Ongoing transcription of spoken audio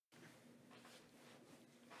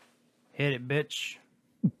Hit it, bitch.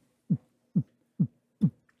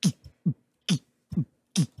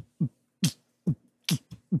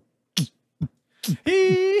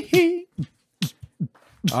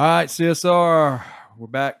 All right, CSR. We're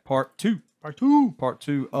back. Part two. Part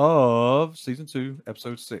two of season 2,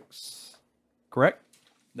 episode 6. Correct?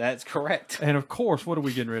 That's correct. And of course, what are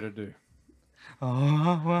we getting ready to do?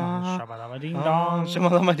 Shabba-dabba-ding-dong.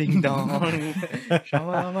 Shamalama-ding-dong.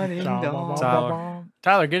 Shamalama-ding-dong. Tyler.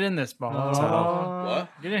 Tyler, get in this ball. What?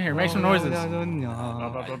 Get in here. Make some noises. Just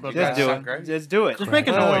guys do sound it. great. Just do it. Just make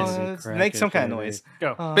a noise. Make some kind of noise.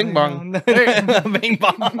 Go. Bing bong. Bing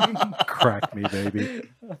bong. Crack me, baby.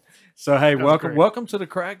 So, hey, was welcome great. to the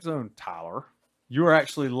Crack Zone, Tyler. You are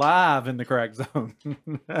actually live in the Crack Zone.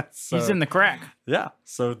 He's in the crack. Yeah.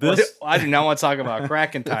 So this... I do not want to talk about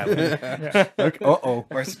crack and Tyler. Okay. Uh-oh.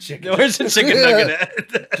 Where's the chicken? Where's the chicken nugget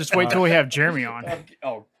at? Just wait till we have Jeremy on.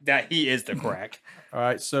 Oh, that he is the crack. All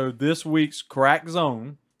right. So this week's Crack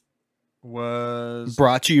Zone was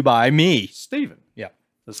Brought to you by me. Steven. Yep.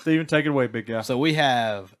 So, Steven, take it away, big guy. So we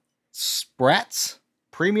have Spratz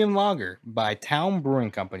Premium Lager by Town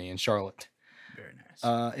Brewing Company in Charlotte. Very nice.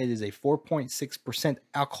 It is a 4.6%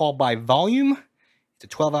 alcohol by volume. It's a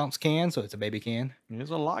 12-ounce can, so it's a baby can. Here's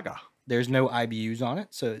a lager, There's no IBUs on it,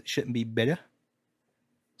 so it shouldn't be bitter.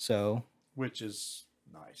 So, which is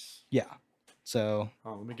nice. yeah. So,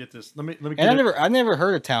 Oh, let me get this. Let me get and it. I never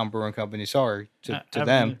heard of Town Brewing Company. Sorry to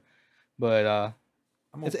them, but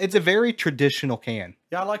I'm gonna- it's a very traditional can.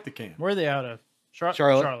 Yeah, I like the can. Where are they out of?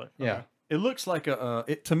 Charlotte. Yeah. Okay. It looks like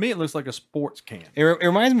to me, it looks like a sports can. It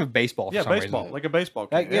reminds me of baseball. For Yeah, some baseball, reason. like a baseball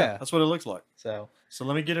can. Like, yeah. That's what it looks like. So, So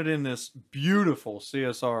let me get it in this beautiful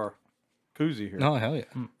CSR koozie here. no, hell yeah.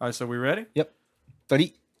 All right, so we ready?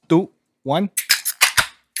 3, 2, 1.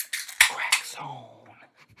 Crack zone.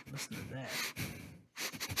 Listen to that.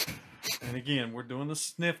 And again, we're doing the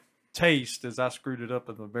sniff taste as I screwed it up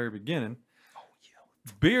at the very beginning.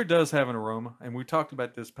 Beer does have an aroma, and we talked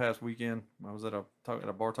about this past weekend. I was at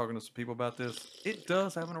a bar talking to some people about this. It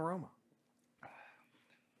does have an aroma.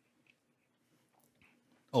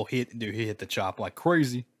 Oh, he hit the chop like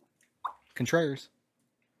crazy. Contreras.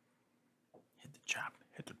 Hit the chop.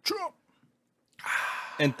 Hit the chop.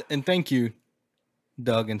 And thank you,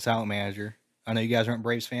 Doug and Silent Manager. I know you guys aren't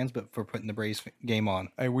Braves fans, but for putting the Braves game on.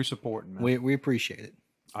 Hey, we're supporting, man. We appreciate it.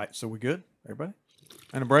 All right, so we good, everybody?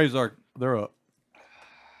 And the Braves they're up.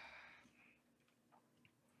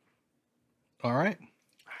 All right.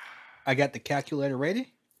 I got the calculator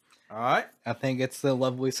ready. All right, I think it's the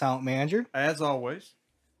lovely Silent Manager. as always.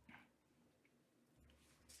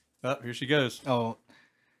 Oh, here she goes. Oh,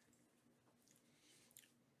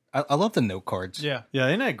 I love the note cards. Yeah. Yeah,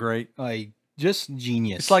 isn't that great? Like, just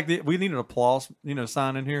genius. It's like we need an applause,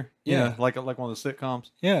 sign in here. You Yeah. know, like one of the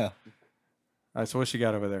sitcoms. yeah. All right, so what she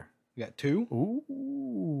got over there? We got 2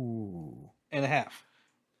 Ooh. and a half.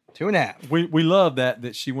 2 and a half. We love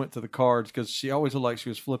that she went to the cards because she always looked like she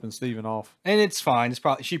was flipping Steven off. And it's fine. It's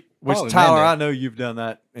probably Which probably Tyler, meant I it, know you've done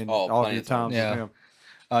that in Oh, all of plenty your of times. times Yeah. with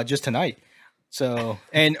him. just tonight. So,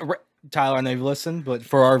 and Tyler, I know you've listened, but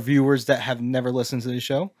for our viewers that have never listened to the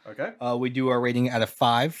show, Okay. we do our rating out of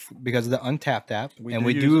 5 because of the Untapped app, We and do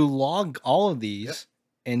we use do log all of these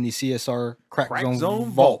in the CSR Crack, Crack Zone, Zone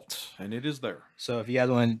Vault. And it is there. So if you guys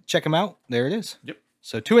want to check them out, there it is. Yep.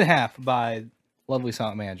 So 2.5 by lovely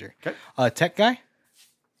Silent Manager. Okay. Tech guy,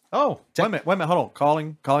 Oh, Tech- wait a minute, hold on.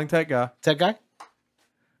 Calling tech guy. tech guy.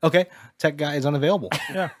 Okay, tech guy is unavailable.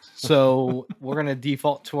 Yeah. So we're gonna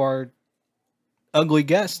default to our ugly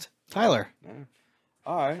guest, Tyler.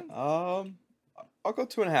 All right. I'll go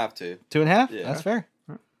 2.5 too. 2.5. Yeah. That's fair.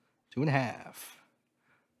 2.5.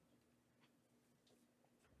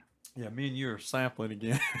 Yeah, me and you are sampling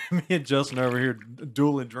again. Me and Justin over here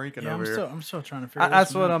dueling drinking Yeah, over here. I'm still trying to figure this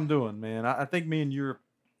That's one what out. I'm doing, man. I think me and you're.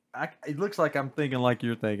 It looks like I'm thinking like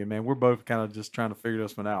you're thinking, man. We're both kind of just trying to figure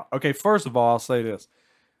this one out. Okay, first of all, I'll say this: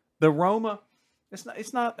 the aroma, it's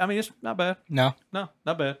not. I mean, it's not bad. No. No,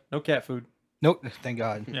 not bad. No cat food. Nope. Thank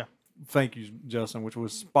God. Yeah. Thank you, Justin, which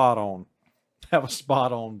was spot on. That was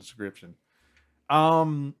spot on description.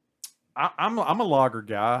 I'm a lager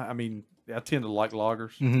guy. I mean, I tend to like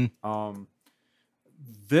lagers. Mm-hmm.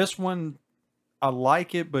 This one, I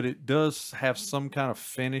like it, but it does have some kind of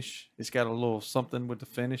finish. It's got a little something with the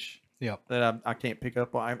finish. Yep. That I can't pick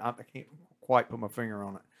up on. I can't quite put my finger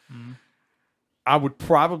on it. Mhm. I would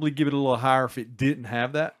probably give it a little higher if it didn't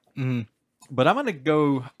have that. Mm-hmm. But I'm gonna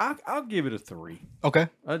go. I'll give it a 3. Okay.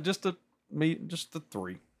 Just a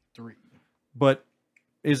 3. 3. But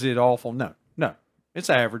is it awful? No. It's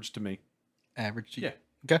average to me. Average. Yeah.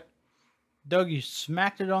 Okay. Doug, you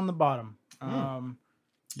smacked it on the bottom. I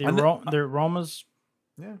The kn- aromas.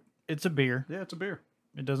 Yeah. it's a beer. Yeah, it's a beer.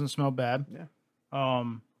 It doesn't smell bad. Yeah.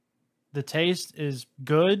 The taste is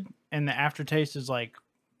good, and the aftertaste is like,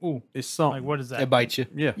 ooh, It's something. like what is that? It bites you.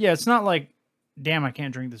 Yeah. Yeah, it's not like, damn, I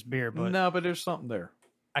can't drink this beer, but No, but there's something there.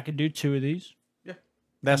 I could do 2 of these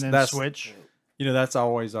That's and then that's switch. that's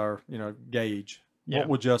always our gauge. Yeah. What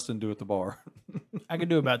will Justin do at the bar? I could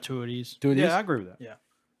do about 2 of these. 2 of these. Yeah, I agree with that.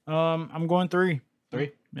 I'm going 3.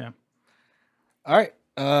 3. Yeah. All right.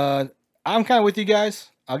 I'm kind of with you guys.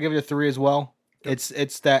 I'll give it a 3 as well. It's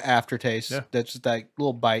that aftertaste. Yeah. That's just that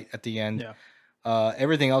little bite at the end. Yeah.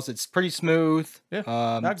 Everything else, it's pretty smooth. Yeah,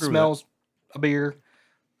 I agree with that. Smells a beer,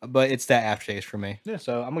 but it's that aftertaste for me. Yeah.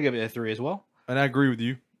 So I'm gonna give it a 3 as well. And I agree with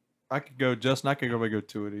you. I could go, Justin. I could go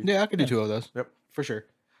 2 of these. Yeah, I could do 2 of those. Yep. For sure.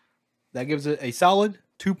 That gives it a solid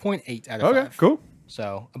 2.8 out of 5. Cool.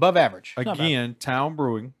 So above average. not bad. Again, Town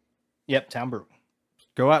Brewing. Yep, Town Brew.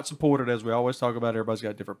 Go out and support it, as we always talk about. Everybody's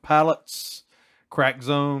got different palates, crack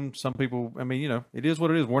zone. Some people, I mean, it is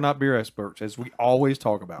what it is. We're not beer experts, as we always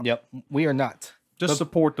talk about. Yep, we are not. Just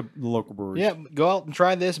support the local breweries. Yeah, go out and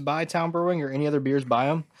try this. Buy Town Brewing or any other beers. Buy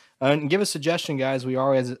them and give us a suggestion, guys. We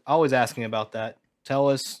are always asking about that. Tell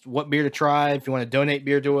us what beer to try. If you want to donate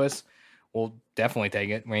beer to us, we'll definitely take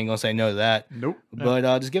it. We ain't gonna say no to that. Nope. But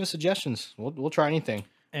just give us suggestions. We'll try anything.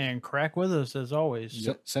 And crack with us as always.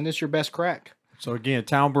 Send us your best crack. So again,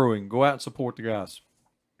 Town Brewing. Go out and support the guys.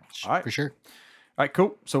 All right. For sure. All right,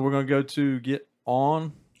 cool. So we're going to go to get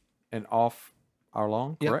on and off our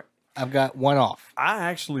lawn, Yep. correct? I've got one off. I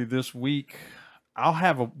actually, this week, I'll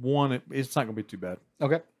have one. It's not going to be too bad.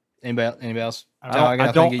 Okay. Anybody else? I Tyler, I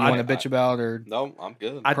got don't- nothing you want to bitch about or No, I'm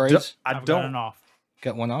good. I, Praise? do, I I've got an don't. off.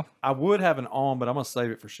 got one off? I would have an on, but I'm going to save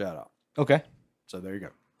it for shout out. Okay. So there you go.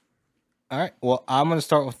 All right. Well, I'm gonna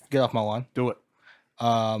start with get off my lawn. Do it.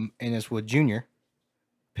 And it's with Junior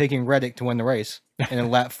picking Reddick to win the race. And in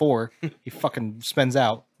lap 4, he fucking spins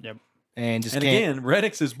out. Yep. And just And can't. again,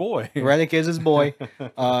 Reddick's his boy. Reddick is his boy.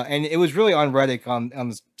 And it was really on Reddick on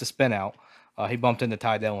the spin out. He bumped into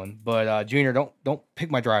Ty Dillon. But Junior, don't pick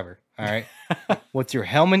my driver. All right. With your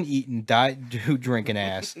helmet eating, diet dude drinking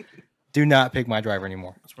ass. Do not pick my driver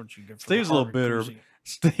anymore. That's what you get for Steve's the a little Harvard bitter. koozie.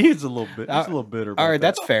 Steve's a little bit. He's a little bitter. All about right,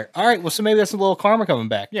 that. that's fair. All right, well, so maybe that's a little karma coming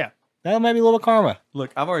back. Yeah. That might be a little karma.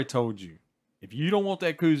 Look, I've already told you. If you don't want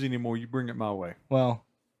that koozie anymore, you bring it my way. Well,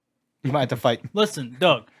 you might have to fight. Listen,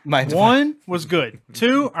 Doug. Might have to 1 was good.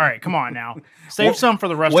 2, all right, come on now. Save some for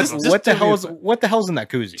the rest What, of us. what the do me a hell's fa- what the hell's in that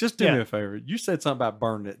koozie? Just do Yeah. me a favor. You said something about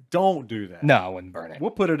burning it. Don't do that. no, I wouldn't burn it. We'll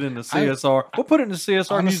put it in the CSR. We'll put it in the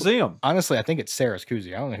CSR Honestly- museum. Honestly, I think it's Sarah's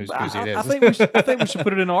koozie. I don't know whose koozie it is. I think we should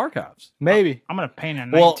put it in the archives. Maybe. I'm going to paint a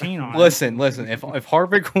Well, 19 on it. listen. If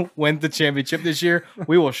Harvick wins the championship this year,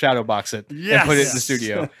 we will shadow box it and put it in the Yes.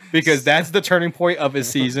 studio because that's the turning point of his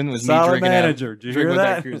season. Was me Solid drinking manager. Did you hear drinking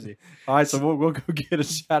that? with that koozie. All right, so we'll go get a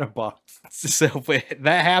shadow box. So if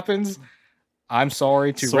that happens, I'm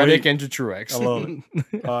sorry to Sweet. Reddick and to Truex. I love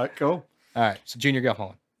it. All right, cool. All right, so Junior, get off my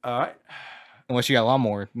lawn. All right. Unless you got a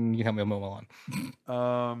lawnmower, you can help me mow my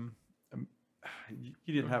lawn.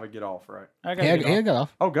 You didn't have a get off, right? I gotta Yeah, get yeah, off. get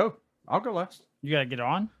off. Oh, go. I'll go last. You got to get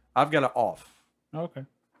on? I've got it off. Okay.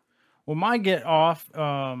 Well, my get off,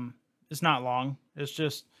 it's not long. It's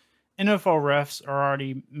just NFL refs are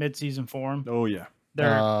already mid-season form. Oh yeah.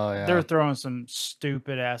 They're Oh, yeah. they're throwing some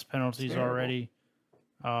stupid ass penalties Terrible. already.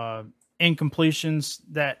 Incompletions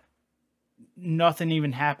that nothing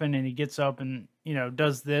even happened, and he gets up and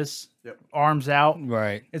does this, Yep. arms out.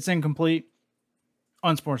 Right. It's incomplete.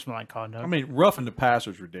 Unsportsmanlike conduct. I mean, roughing the passer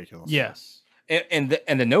is ridiculous. yes. And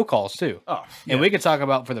the no calls too. Oh, And we could talk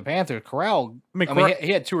about for the Panthers, Corral. I mean,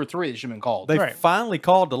 he had 2 or 3 that should have been called. they Right. finally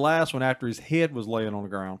called the last one after his head was laying on the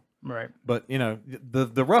ground. Right. But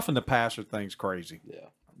the roughing the passer thing's crazy. Yeah.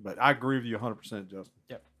 But I agree with you 100%, Justin.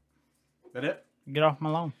 Yep. That it? Get off my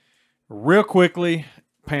lawn. Real quickly,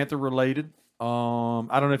 Panther related. I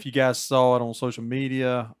don't know if you guys saw it on social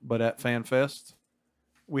media, but at FanFest,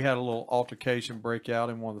 we had a little altercation break out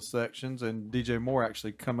in one of the sections, and DJ Moore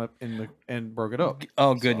actually come up and broke it up.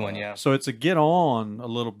 Oh, good one. Yeah. So it's a get on a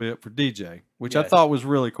little bit for DJ, which I Yes. thought was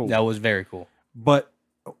really cool. That was very cool. But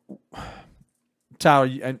Tyler,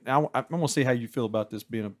 and I'm gonna see how you feel about this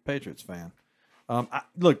being a Patriots fan.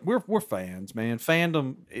 Look, we're fans, man.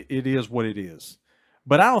 Fandom, it is what it is.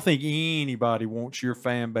 But I don't think anybody wants your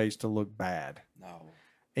fan base to look bad. No.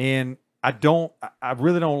 And I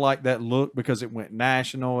really don't like that look because it went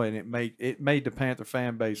national and it made the Panther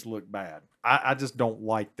fan base look bad. I just don't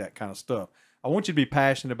like that kind of stuff. I want you to be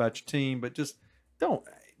passionate about your team, but just don't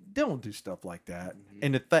do stuff like that.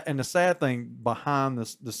 Mhm. And the sad thing behind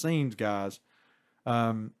the scenes, guys,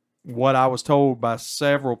 what I was told by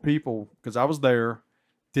several people, because I was there,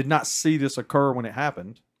 did not see this occur when it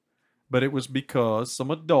happened. but it was because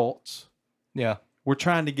some adults Yeah. were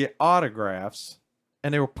trying to get autographs,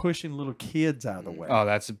 and they were pushing little kids out of the way. Oh,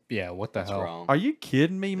 that's what the That's hell? wrong. Are you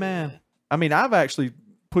kidding me, man? Yeah. I mean, I've actually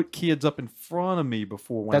put kids up in front of me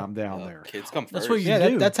before when That- I'm down there. Kids come first. That's what you Yeah,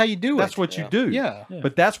 do. that's how you do That's it. what you Yeah. do. Yeah. Yeah.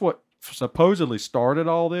 But that's what supposedly started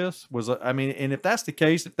all this was, I mean, and if that's the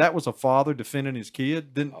case, if that was a father defending his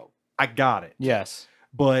kid, then Oh. I got it. Yes.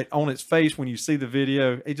 But on its face, when you see the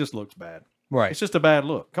video, it just looks bad. Right. It's just a bad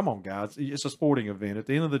look. Come on, guys. It's a sporting event. At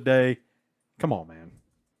the end of the day, come on, man.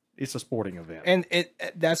 It's a sporting event. And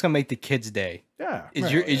that's gonna make the kid's day. yeah.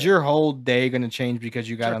 Is your whole day gonna change because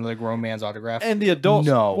you got Sure. another grown man's autograph? And the adults,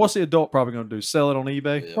 No. what's the adult probably going to do? Sell it on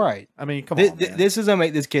eBay? Yeah. Right. I mean, come This, on, man. this is gonna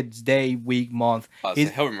make this kid's day, week, month.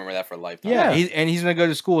 He's- He'll remember that for a lifetime. Yeah. Yeah. He's gonna go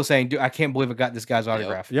to school saying, "Dude, I can't believe I got this guy's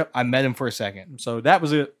autograph. Yep. I met him for a second." So that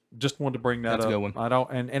was it. Just wanted to bring that That's a up. good one. I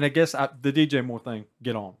don't, and I guess the DJ Moore thing.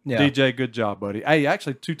 Get on, Yeah. DJ. Good job, buddy. Hey,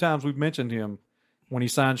 actually, 2 times we've mentioned him when he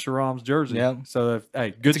signed Sharam's jersey. Yeah. So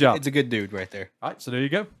hey, good job. It's a good dude right there. All right, so there you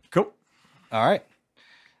go. Cool. All right.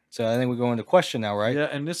 So I think we're going to question now, right? Yeah,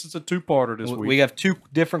 and this is a 2-parter this week. We have 2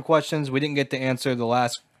 different questions. We didn't get to answer the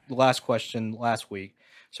last question last week,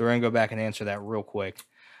 so we're gonna go back and answer that real quick.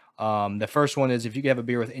 The first one is, if you could have a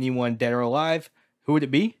beer with anyone dead or alive, who would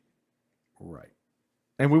it be? Right.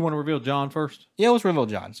 And we want to reveal John first. Yeah, let's reveal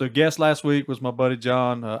John. So guest last week was my buddy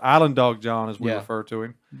John, Island Dog John, as we Yeah. refer to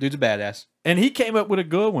him. Dude's a badass. And he came up with a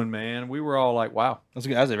good one, man. We were all like, wow. That's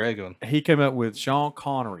good. That's a very good one. He came up with Sean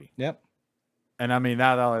Connery. Yep. And I mean,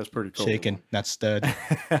 that was pretty cool. Shaken, not stud.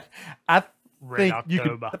 I Red think you could.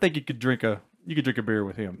 October. I think you could drink a beer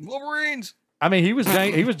with him. Wolverines. I mean, he was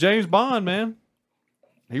James Bond, man.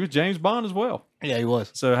 He was James Bond as well. Yeah, he was.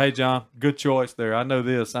 So hey, John, good choice there. I know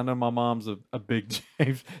this. I know my mom's a big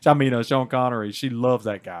James. I mean, Sean Connery. She loves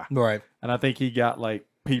that guy, Right. and I think he got like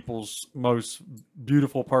people's most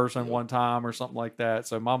beautiful person one time or something like that.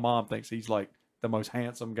 So my mom thinks he's like the most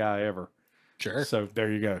handsome guy ever. Sure. So there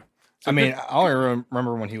you go. So I mean, good- I only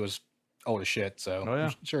remember when he was old as shit. So Oh, yeah.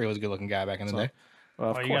 I'm sure he was a good looking guy back in the So, day.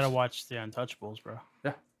 well, of Oh, you course. gotta watch the Untouchables, bro.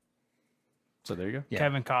 So there you go. Yeah.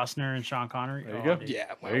 Kevin Costner and Sean Connery. There you Oh, go. dude.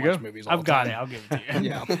 Yeah, There you go. Movies all I've the got time. it. I'll give it to you.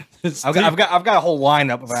 Yeah, Steve- I've got a whole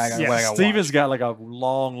lineup of what I got. Yeah, What I got Steven's got like a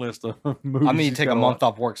long list of movies. I need he's to take a gotta month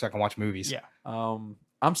off work so I can watch movies. Yeah. watch.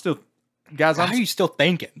 I'm still, guys. How are you still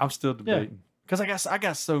thinking? I'm still debating because I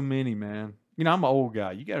got so many, man. You know, I'm an old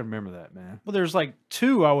guy. You got to remember that, man. Well, there's like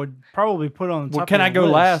 2 I would probably put on the top. Well, can of I the go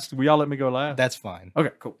list. last? Will y'all let me go last? That's fine.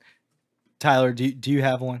 Okay, cool. Tyler, do you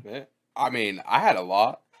have one? Yeah. I mean, I had a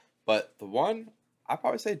lot, but the one I'd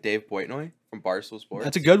probably say Dave Portnoy from Barstool Sports.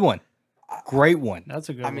 That's a good one. Great one. That's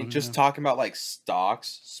a good I one. mean, just yeah. talking about like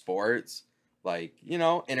stocks, sports, like,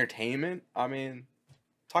 entertainment. I mean,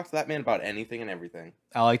 talk to that man about anything and everything.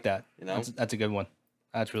 I like that. You know? That's a good one.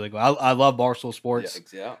 That's really good. I love Barstool Sports.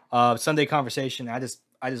 Yeah. Sunday Conversation. I just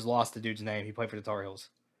lost the dude's name. He played for the Tar Heels.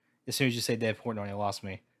 As soon as you say Dave Portnoy, you lost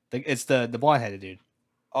me. It's the blonde headed dude.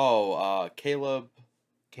 Oh, Caleb.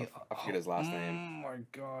 Okay, I forget his last name. Oh my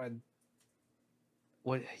god.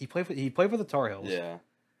 What he played for the Tar Heels. Yeah.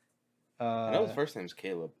 I know his Uh, first name's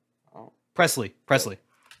Caleb. Oh, Presley.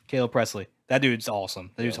 Caleb Presley. That dude's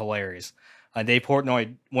awesome. That dude's Yeah. hilarious. Dave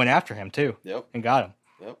Portnoy went after him too yep. and got him.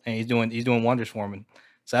 Yep. And he's doing wonders for him. And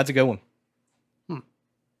so that's a good one.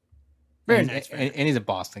 Very and, nice. And he's a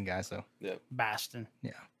Boston guy, so Baston.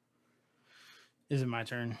 Yeah. Is it my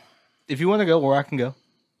turn? if you want to go, or I can go.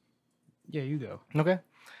 Yeah, you go. Okay.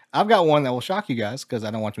 I've got one that will shock you guys because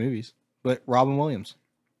I don't watch movies. But Robin Williams.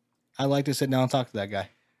 I'd like to sit down and talk to that guy.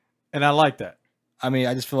 And I like that. I mean,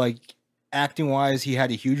 I just feel like acting wise, he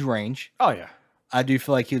had a huge range. Oh yeah. I do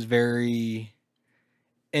feel like he was very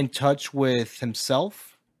in touch with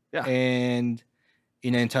himself. Yeah. And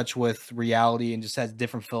in touch with reality and just has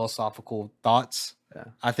different philosophical thoughts. Yeah.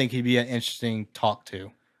 I think he'd be an interesting talk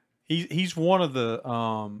to. He's one of the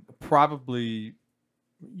probably,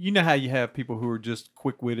 you know how you have people who are just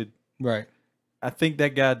quick witted. Right. I think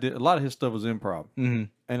that guy did a lot of his stuff was improv. Mm-hmm.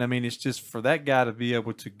 And I mean, it's just for that guy to be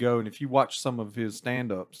able to go. And if you watch some of his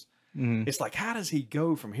stand-ups, Mm-hmm. it's like, how does he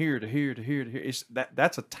go from here to here to here to here? It's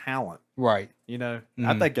that's a talent, Right. you know. I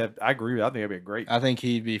Mhm. think I agree with you. I think it'd be great. I think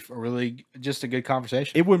he'd be just a good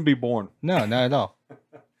conversation. It wouldn't be boring. No, not at all.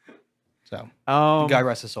 So, Um, God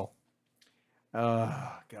rest his soul.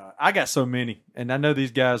 God, I got so many, and I know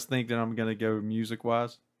these guys think that I'm gonna go music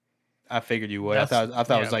wise. I figured you would. I That's-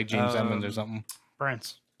 thought it was yeah, like Gene Simmons or um, something.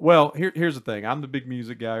 Prince. Well, here's the thing. I'm the big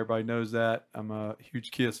music guy. Everybody knows that. I'm a huge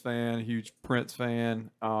Kiss fan, huge Prince fan.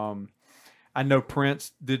 I know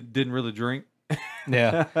Prince didn't really drink,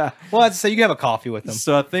 Yeah. Well, I'd say you can have a coffee with them.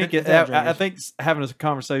 So I think Fat I drinkers. think having a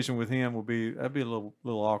conversation with him that'd be a little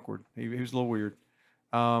awkward. He was a little weird.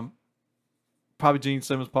 Probably Gene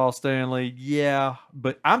Simmons, Paul Stanley, yeah.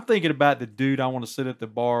 But I'm thinking about the dude I want to sit at the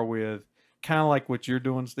bar with, kind of like what you're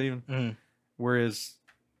doing, Steven. Mhm. Whereas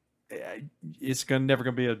it's never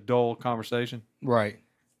gonna be a dull conversation. Right.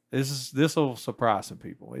 This will surprise some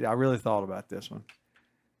people. I really thought about this one.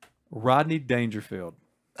 Rodney Dangerfield.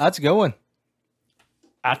 That's a good one.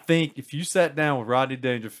 I think if you sat down with Rodney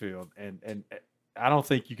Dangerfield, and I don't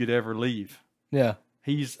think you could ever leave. Yeah.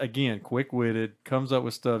 He's, again, quick-witted, comes up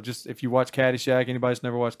with stuff. Just if you watch Caddyshack, anybody's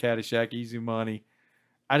never watched Caddyshack, Easy Money,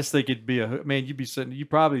 I just think it'd be man, you'd be sitting,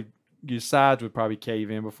 your sides would probably cave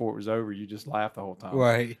in before it was over. You just laugh the whole time.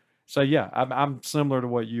 Right. So, yeah, I'm similar to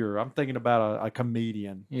what I'm thinking about a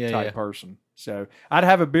comedian type Yeah. person. So I'd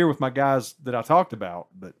have a beer with my guys that I talked about,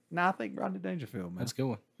 but I think Rodney Dangerfield, man. That's a good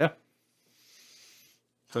one. Yeah.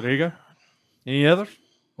 So there you go. Any others?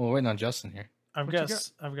 Well, we're waiting on Justin here. I've What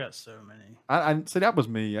you got so many. I see that was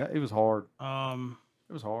me. It was hard. Um,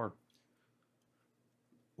 It was hard.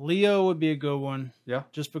 Leo would be a good one. Yeah.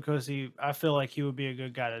 Just because I feel like he would be a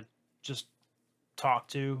good guy to just talk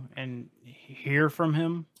to and hear from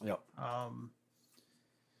him. Yep.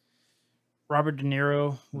 Robert De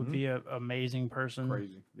Niro would Mhm. be an amazing person.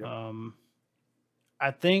 Crazy. Yep. I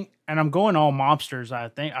think, and I'm going all mobsters.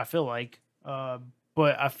 I feel like,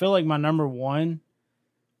 but I feel like my number one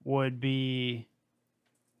would be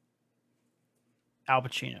Al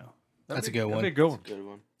Pacino. That's a good That'd one. be a good one. Good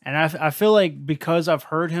one. And I feel like because I've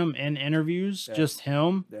heard him in interviews, Yeah. just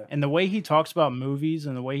him, Yeah. and the way he talks about movies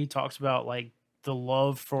and the way he talks about like the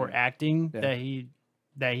love for acting Yeah.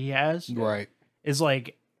 that he has Right. is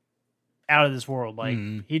like out of this world. Like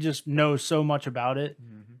Mhm. he just knows so much about it,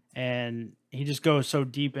 Mhm. and he just goes so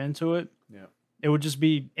deep into it. Yeah. It would just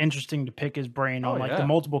be interesting to pick his brain on Oh, like yeah. the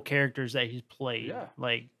multiple characters that he's played. Yeah.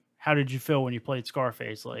 Like, how did you feel when you played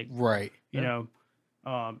Scarface? Like, Right. you Yeah. know,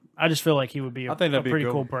 I just feel like he would be I think that'd be a pretty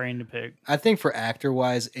good cool one. brain to pick. I think for actor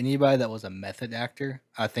wise, anybody that was a method actor,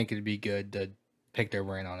 I think it'd be good to pick their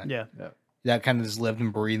brain on it. Yeah. That kind of just lived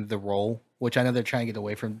and breathed the role, which I know they're trying to get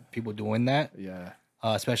away from people doing that, Yeah.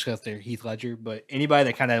 especially if they're Heath Ledger. But anybody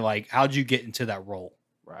that kind of like, how'd you get into that role?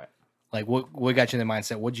 Right. Like, what got you in the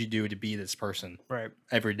mindset? What'd you do to be this person Right.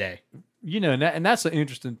 every day? You know, and that's an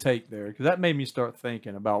interesting take there because that made me start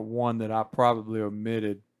thinking about one that I probably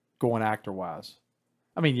omitted going actor wise.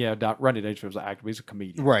 I mean, yeah, Rodney Dangerfield's an actor, but he's a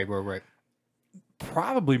comedian. Right.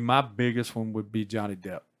 Probably my biggest one would be Johnny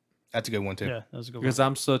Depp That's a good one too. Yeah, that was a good because one.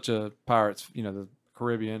 I'm such a Pirates, the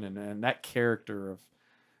Caribbean, and that character of,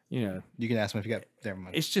 You can ask him if you got. Never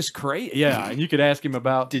mind. it's just crazy. Yeah, and you could ask him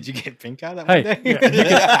about. Did you get pink eye that Hey, one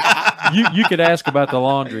day? you could ask about the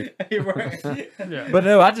laundry, Right. Yeah. but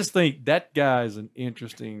no, I just think that guy is an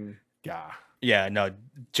interesting guy. Yeah, no,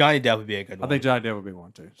 Johnny Depp would be a good I one. think Johnny Depp would be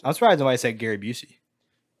one too. I'm surprised nobody said Gary Busey.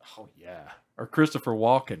 Oh yeah, or Christopher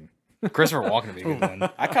Walken. Christopher Walken would be a good one.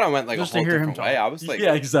 I kind of went like Just a to whole hear him different way. talk. I was like,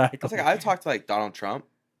 yeah, I exactly. was like, I talked to like Donald Trump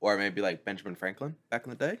or maybe like Benjamin Franklin back in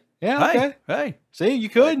the day. Yeah, Hey, okay. hey, See, you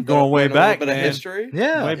could. Like, Going way learn a back, little bit man. of history.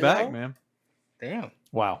 Yeah. way you back, know? man. Damn.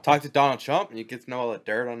 Wow. Talk to Donald Trump and you get to know all the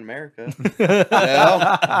dirt on America.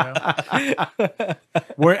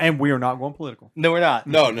 We are not going political. No, we're not.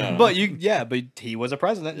 No. But but he was a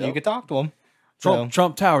president. You Yep. could talk to him.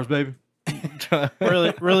 Trump Towers, baby. So.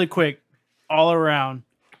 really quick, all around,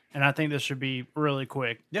 and I think this should be really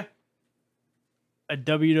quick. Yeah. A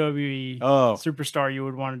WWE Oh, superstar you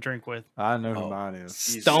would want to drink with. I know who Oh. mine is.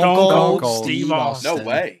 Stone Cold Cold Steve Steve Austin. No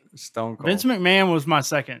way. Stone Cold. Vince McMahon was my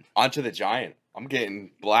second. Onto the Giant. I'm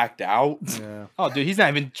getting blacked out. Yeah. Oh, dude, he's not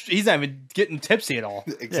even getting tipsy at all.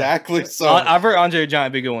 Exactly. So I've heard Andre the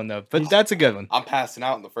Giant be a good one though, but that's a good one. I'm passing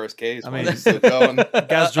out in the first case. I I mean- mean, still going.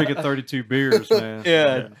 Guy's drinking 32 beers, man.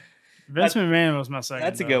 Yeah. Vince McMahon was my second.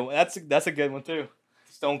 That's a though. good one. That's a good one too.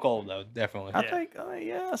 Stone Cold though, definitely. I think,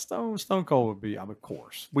 Stone Cold would be. Of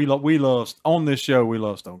course, we love on this show. We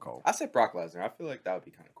love Stone Cold. I said Brock Lesnar. I feel like that would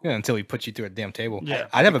be kind of cool. Yeah, until he puts you through a damn table. Yeah.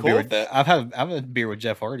 I'd have a Cool beer. with that. I've had a beer with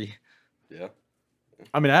Jeff Hardy. Yeah.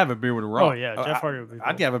 I mean, I have a beer with a Rock. Oh yeah, Jeff Hardy would be. Cool.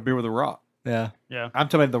 I'd have a beer with a Rock. Yeah. Yeah. I'm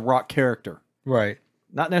talking about the Rock character, Right.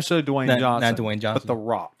 not necessarily Dwayne Not Johnson, Dwayne but Johnson. the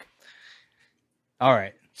Rock. All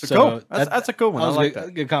right. So cool. That's a cool one. That I was like a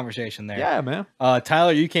that. good conversation there. Yeah, man.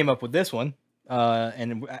 Tyler, you came up with this one,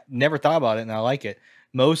 and I never thought about it, and I like it.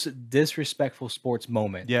 Most disrespectful sports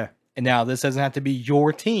moment. Yeah. And now this doesn't have to be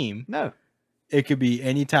your team. No. It could be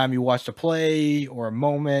anytime you watched a play or a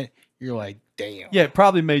moment. You're like, damn. Yeah, it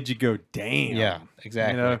probably made you go, damn. Yeah.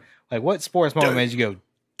 Exactly. You know? Like what sports moment made you go,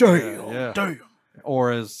 Damn. Yeah. Damn.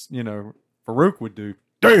 Or as Farouk would do,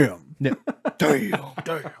 damn. yeah.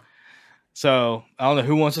 Damn. So I don't know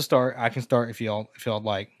who wants to start. I can start if y'all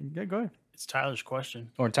like. Yeah, go ahead. It's Tyler's question.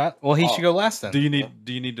 Or Ty. Well, he should go last then. Do you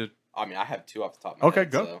need to? I mean, I have 2 off the top of my Okay,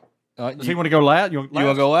 head. go. So. Does he want to go last? You want You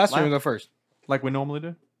want to go last or you want to go first? like we normally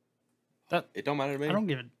do? It don't matter to me. I don't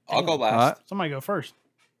give it. I'll go last. All right. Somebody go first.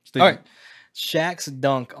 Steve. All right. Shaq's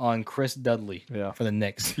dunk on Chris Dudley Yeah. for the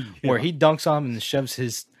Knicks, Yeah. where he dunks on him and shoves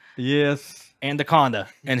his Yes. anaconda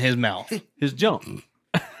in his mouth. His jump.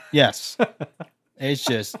 Yes. It's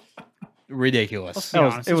just ridiculous. Let's be That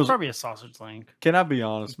was- honest. it It's was- probably a sausage link. Can I be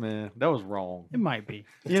honest, man? That was wrong. It might be.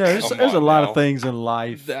 You know, there's, Come there's a on lot now. of things in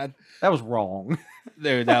life That, that was wrong.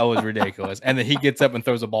 dude, that was ridiculous. And then he gets up and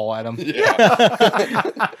throws a ball at him.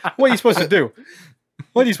 Yeah. What are you supposed to do?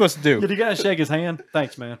 What are you supposed to do? Did he gotta shake his hand?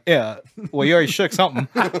 Thanks, man. Yeah. Well, you already shook something.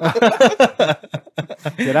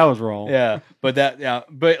 Yeah, that was wrong. Yeah. But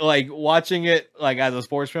like watching it like as a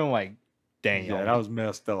sports fan, like, dang. Yeah, that was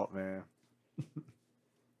messed up, man.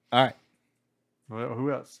 All right. Well,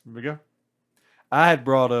 who else? Here we go. I had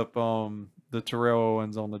brought up the Terrell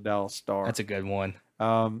Owens on the Dallas Star. That's a good one.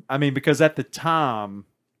 I mean, because at the time,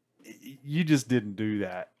 you just didn't do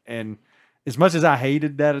that. And as much as I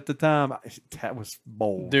hated that at the time, that was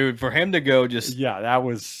bold. Dude, for him to go just Yeah, that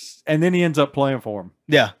was. And then he ends up playing for him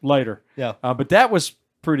yeah. later. Yeah. But that was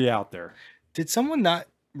pretty out there. Did someone not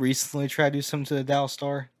recently try to do something to the Dallas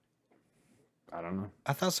Star? I don't know.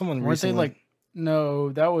 I thought someone Weren't they recently like? No,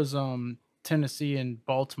 that was Tennessee and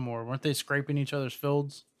Baltimore. Weren't they scraping each other's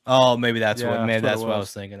fields? Oh, maybe that's Yeah, what maybe that's that's what what it I was.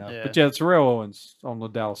 was thinking of. Yeah. But yeah, Terrell Owens on the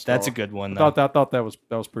Dallas Star. That's a good one I though. thought that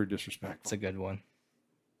was pretty disrespectful. That's a good one.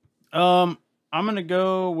 I'm gonna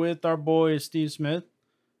go with our boy Steve Smith,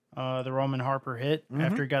 the Roman Harper hit Mhm.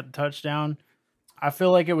 after he got the touchdown. I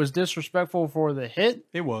feel like it was disrespectful for the hit,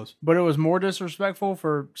 It was. but it was more disrespectful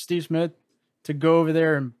for Steve Smith to go over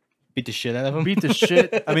there and Beat the shit out of him. beat the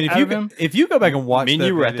shit. I mean, out of him. if you go back and watch, Me and that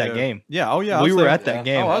you were at that video- game. Yeah. Oh yeah. I We was were there. at that Yeah.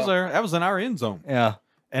 game. Oh, I was there. That was in our end zone. Yeah.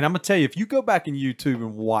 And I'm gonna tell you, if you go back in YouTube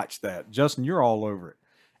and watch that, Justin, you're all over it.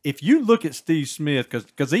 If you look at Steve Smith,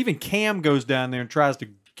 because even Cam goes down there and tries to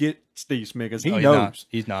get Steve Smith because he Oh, knows.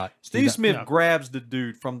 He's not. Steve He's not. Smith No. grabs the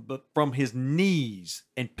dude from his knees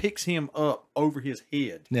and picks him up over his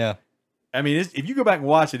head. Yeah. I mean, if you go back and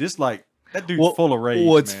watch it, it's like that dude's full of rage.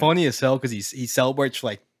 Well, it's man. funny as hell because he celebrates for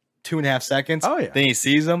like 2.5 seconds. Oh, yeah. Then he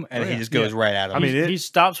sees him and Oh, he yeah. just goes right at him. I mean, He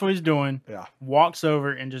stops what he's doing, Yeah. walks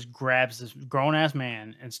over, and just grabs this grown ass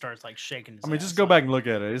man and starts like shaking his. I mean, ass just go up. back and look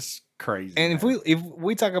at it. It's crazy. and man. if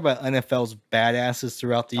we talk about NFL's badasses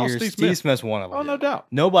throughout the Oh, years, Steve Steve, Smith. Smith's one of them. oh, no doubt,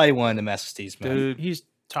 Nobody wanted to mess with Steve Smith. dude. He's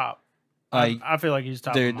top. Like, I feel like he's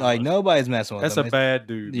top. dude, on my like list. nobody's messing with That's him. a bad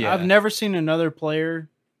dude. Yeah. man. I've never seen another player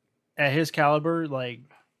at his caliber like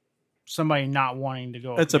somebody not wanting to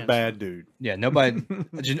go. up That's a against bad him. dude. Yeah, nobody.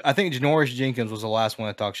 I think Janoris Jenkins was the last one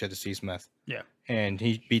to talk shit to Steve Smith. Yeah. And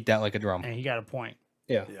he beat that like a drum. and he got a point.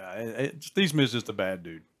 Yeah. Yeah, Steve Smith's just a bad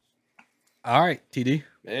dude. All right, TD.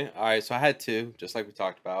 Yeah, all right, so I had 2, just like we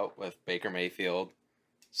talked about, with Baker Mayfield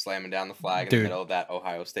slamming down the flag in Dude. the middle of that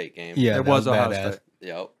Ohio State game. Yeah, it that was Ohio badass. State,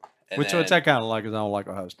 Yep. And which then I kind of like because I don't like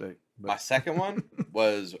Ohio State. my But second one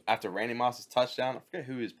was after Randy Moss's touchdown. I forget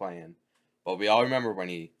who he was playing, but we all remember when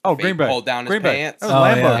he Green Bay pulled down his Green Bay. pants. That was Oh,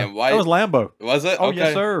 Lambeau. yeah. And white. That was Lambeau. Was it? Oh Okay.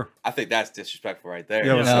 yes, sir. I think that's disrespectful right there.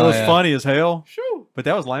 Yeah, it was, Oh, it was yeah. funny as hell. Shoo. But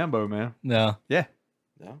that was Lambeau, man. No.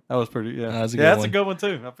 No. That was pretty. Yeah, That's a yeah, good that's one. a good one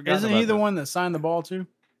too. I forgot. Isn't about he the that. one that signed the ball too?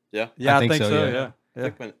 Yeah. Yeah, I think think so, so. yeah. Yeah, I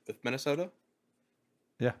think with Minnesota.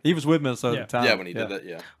 yeah. He was with Minnesota Yeah. at the time. Yeah, when he did that.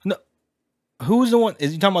 Yeah. Who's the one?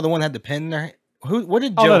 Is you talking about the one that had the pin in there? Who? What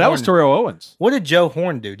did Joe? Oh no, that was Horn- Terrell Owens. What did Joe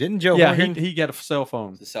Horn do? Didn't Joe? Yeah, Horn he got a cell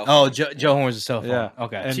phone. The cell Oh, phone. Joe Horn was a cell phone. Yeah.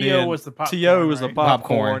 Okay. And T.O. then was the popcorn, T.O. was the right?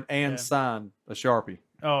 popcorn Popcorn. and Yeah. signed a Sharpie.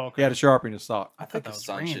 Oh, He okay. had a Sharpie in his sock. I think that his was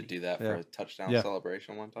son Randy. should do that for Yeah. a touchdown Yeah.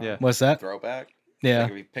 celebration one time. Yeah. What's that? Throwback. Yeah.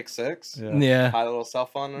 Like if he pick 6, Yeah. Yeah. tie a little cell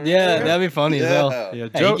phone. in Yeah, there. that'd be funny as hell. Yeah,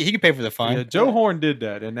 Hey, Joe, he could pay for the fine. yeah, Joe Horn did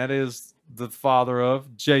that, and that is the father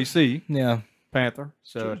of JC Yeah. Panther.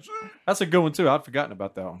 So that's a good one too. I'd forgotten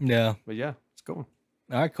about that one. Yeah. But yeah, it's a good one.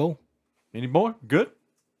 All right. Cool. Any more? Good.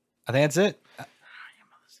 I think that's it.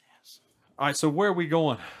 All right. So where are we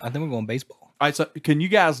going? I think we're going baseball. All right. So can you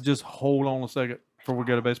guys just hold on a second before we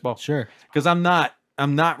go to baseball? Sure. Because I'm not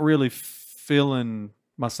really feeling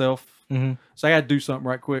myself. Mm-hmm. So I got to do something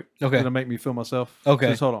right quick. Okay. That'll make me feel myself. Okay.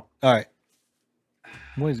 Just hold on. All right.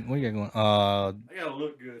 What you got going? I gotta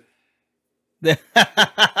look good.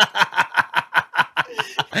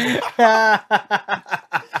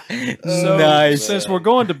 nice. Since we're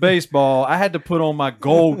going to baseball, I had to put on my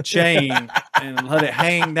gold chain and let it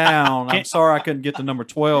hang down. I'm sorry I couldn't get the number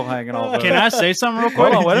 12 hanging off of Can it. I say something real Hold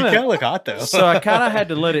quick? on, wait a You minute. kind of look hot though. So I kind of had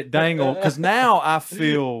to let it dangle because now I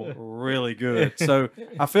feel really good. So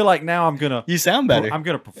I feel like now I'm gonna You sound better.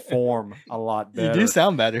 perform a lot You better. do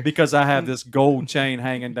sound better. because I have this gold chain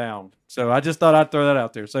hanging down. So I just thought I'd throw that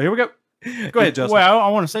out there. So here we go. Go ahead, Justin. Well, I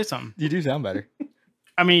want to say something. You do sound better.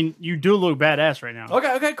 I mean, you do look badass right now.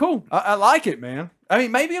 Okay, cool. I like it, man. I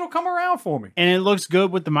mean, maybe it'll come around for me. And it looks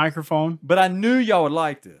good with the microphone. But I knew y'all would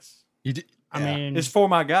like this. You do. I Yeah. mean, It's for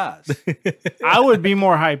my guys. I would be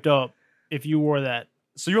more hyped up if you wore that.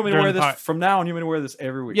 So you want me to During wear the this pod- from now on? You want me to wear this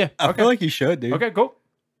every week? Yeah. I feel like you should, dude. Okay, cool.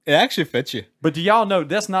 It actually fits you. But do y'all know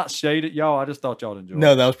that's not shaded, y'all? I just thought y'all'd enjoy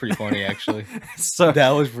No, it. that was pretty funny, actually. So That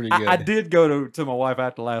was pretty good. I did go to my wife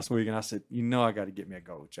after last week and I said, I got to get me a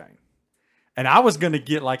gold chain. And I was going to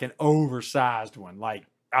get like an oversized one. Like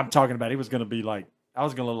I'm talking about, it was going to be like, I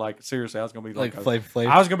was going to look like, seriously, I was going to be like like, Flavor Flav.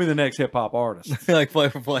 I was going to be the next hip hop artist. like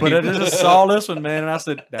Flavor Flav. But I just saw this one, man, and I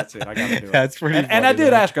said, that's it. I got to do it. That's pretty And I funny,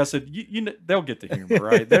 did though. ask her, I said, they'll get the humor,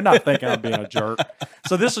 right? They're not thinking I'm being a jerk.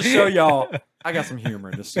 So this will show y'all I got some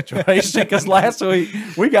humor in this situation because last week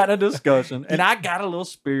we got in a discussion and I got a little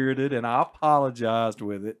spirited and I apologized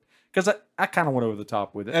with it because I kind of went over the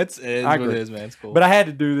top with it. It is I what it agree. is, man. It's cool. But I had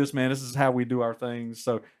to do this, man. This is how we do our things.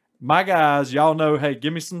 So my guys, y'all know, hey,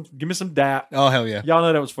 give me some dap. oh, hell yeah. Y'all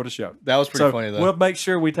know that was for the show. That was pretty So funny, though. we'll make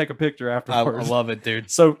sure we take a picture I afterwards. love it,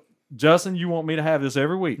 dude. So Justin, you want me to have this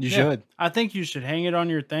every week? You Yeah. should. I think you should hang it on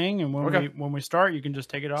your thing, and when Okay. we start, you can just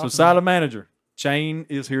take it off. So and- silent manager, chain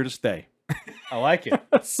is here to stay. I like it.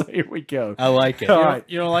 So here we go. I like it. All You don't- right.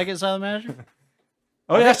 You don't like it, Silent Manager?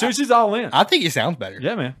 Oh yeah, she's all in. I think he sounds better.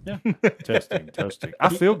 Yeah, man. Yeah. testing. I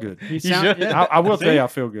feel good. You sound, should. yeah. I will tell you, I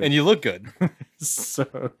feel good. And you look good.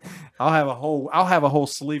 So I'll have a whole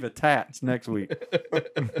sleeve of tats next week.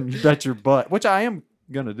 You bet your butt, which I am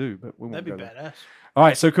gonna do, but we won't That'd be go there. badass. All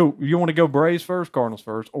right, so cool. You want to go Braves first, Cardinals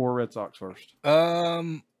first, or Red Sox first?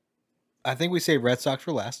 I think we say Red Sox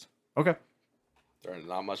for last. Okay. There's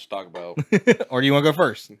not much to talk about. Or do you want to go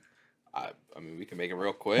first? I mean, we can make it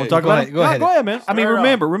real quick. Want to talk Go about ahead, it? go ahead. Go ahead, man. I mean, Start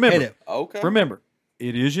off. remember, Hit it. Okay. remember,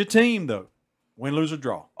 it is your team though. Win, lose, or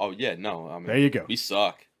draw. Oh yeah, no. I mean, There you go. we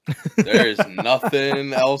suck. There's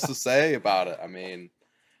nothing else to say about it. I mean,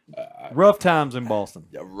 Rough times in Boston.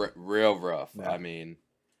 yeah, real rough. Yeah. I mean,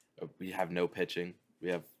 we have no pitching. We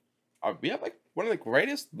have like one of the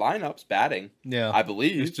greatest lineups batting, Yeah. I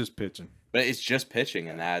believe. It's just pitching. But it's just pitching,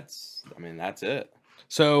 and that's it.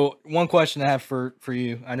 So one question I have for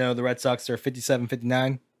you. I know the Red Sox are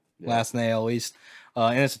 57-59 Yeah. last in the AL East.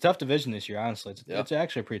 And it's a tough division this year, honestly. Yeah. It's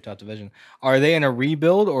actually a pretty tough division. Are they in a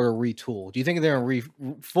rebuild or a retool? Do you think they're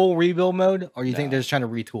in full rebuild mode, or do you think No. they're just trying to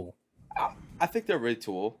retool? I think they're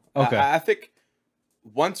retool. Okay. I think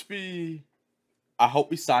once I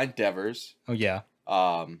hope we sign Devers. Oh, yeah.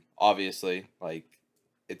 Obviously, like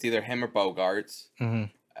it's either him or Bogarts. Mm-hmm.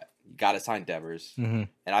 You got to sign Devers. Mm-hmm.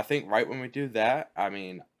 And I think right when we do that, I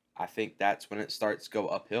mean, I think that's when it starts to go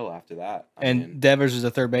uphill after that. I And mean, Devers is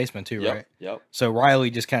a third baseman, too, yep, right? Yep. So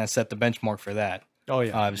Riley just kind of set the benchmark for that, Oh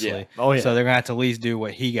yeah. obviously. Yeah. Oh yeah. So they're going to have to at least do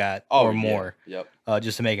what he got Oh, or yeah, more Yep.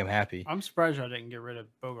 just to make him happy. I'm surprised y'all didn't get rid of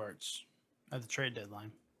Bogarts at the trade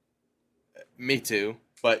deadline. Me too.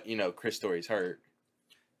 But Chris Story's hurt,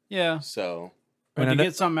 Yeah. so But And to I know-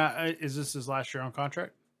 get something out, is this his last year on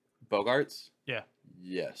contract? Bogarts. Yeah.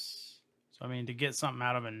 Yes. So, I mean, to get something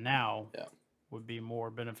out of him now Yeah. would be more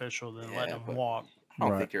beneficial than Yeah, letting him but- walk. I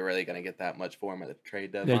don't Right. think you're really gonna get that much for him at the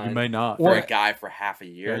trade deadline. Yeah, you may not. for Or- a guy for half a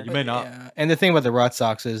year. Yeah, you may not. Yeah. And the thing about the Red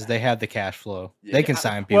Sox is they have the cash flow. Yeah. They can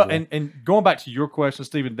sign people. Well, and going back to your question,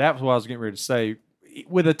 Stephen, that was what I was getting ready to say.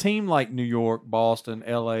 With a team like New York, Boston,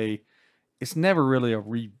 LA, it's never really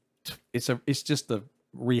it's just a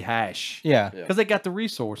rehash. yeah. Yeah. Because they got the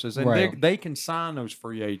resources and Right. they can sign those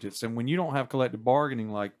free agents. And when you don't have collective bargaining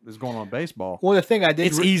like is going on in baseball, Well, the thing I did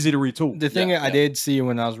it's easy to retool. The thing Yeah, I yeah. did see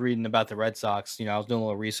when I was reading about the Red Sox, I was doing a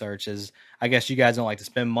little research, is I guess you guys don't like to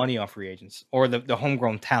spend money on free agents or the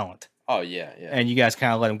homegrown talent, Oh yeah, yeah. and you guys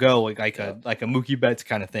kind of let them go like Yeah. a Mookie Betts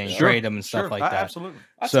kind of thing, Sure, trade them and stuff like that. Absolutely.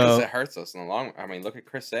 That's so- because it hurts us in the long. I mean, look at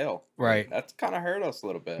Chris Sale. Right. That's kind of hurt us a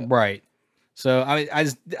little bit. Right. So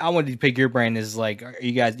I wanted to pick your brain. Is like, are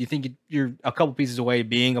you guys? Do you think you're a couple pieces away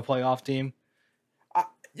being a playoff team?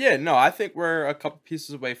 Yeah, no, I think we're a couple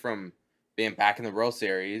pieces away from being back in the World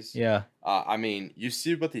Series. Yeah. I mean, you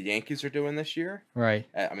see what the Yankees are doing this year. Right.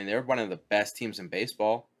 I mean, they're one of the best teams in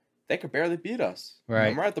baseball. They could barely beat us. Right.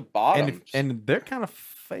 And we're at the bottom. And they're kind of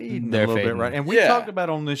fading They're a little fading. bit, right? And we Yeah. talked about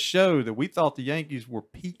on this show that we thought the Yankees were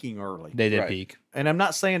peaking early. They did Right. peak. And I'm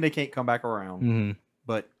not saying they can't come back around, Mm-hmm.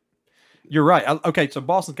 but you're right. Okay, so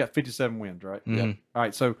Boston's got 57 wins, right? Mhm. All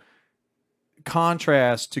right, so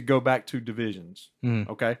contrast to go back to divisions. Mhm.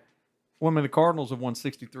 Okay. Well, I mean, the Cardinals have won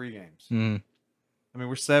 63 games. Mhm. I mean,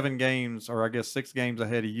 we're 7 games, or I guess 6 games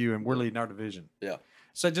ahead of you, and we're leading our division. Yeah.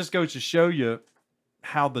 So it just goes to show you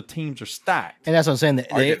how the teams are stacked. And that's what I'm saying.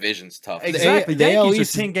 Our division's tough. Exactly. the The AL Yankees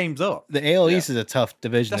East are 10 games up. The AL Yeah. East is a tough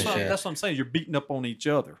division That's this year. what I'm saying. You're beating up on each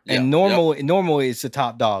other. Yeah, And yep. normally it's the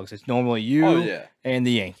top dogs. It's normally you Oh yeah. and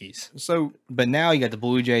the Yankees. So But now you got the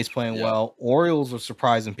Blue Jays playing Yeah. well. Orioles are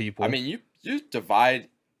surprising people. I mean, you divide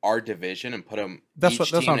our division and put them That's each what-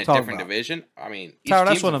 that's team what I'm in a talking different about. division. I mean, each Tyler,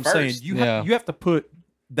 that's team's what in I'm saying. first. Yeah. You have to put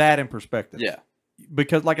that in perspective. Yeah.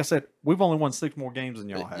 Because, like I said, we've only won 6 more games than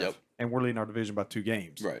y'all have, Yep. and we're leading our division by 2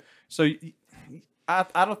 games. Right. So I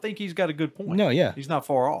don't think he's got a good point. No, yeah. He's not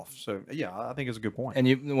far off. So yeah, I think it's a good point.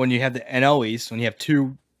 and when you have the NL East, when you have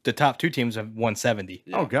the top 2 teams have 170.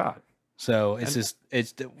 Yeah. Oh God. So it's And-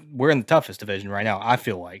 just we're in the toughest division right now. I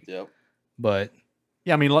feel like, Yep. but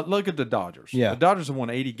Yeah, I mean, look at the Dodgers. Yeah. The Dodgers have won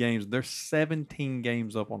 80 games. They're 17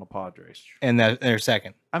 games up on the Padres. and they're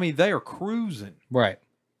second, I mean, they are cruising. right?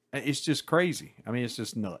 It's just crazy. I mean, it's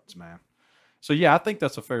just nuts, man. So yeah, I think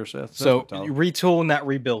that's a fair assessment. So Tyler. retool, not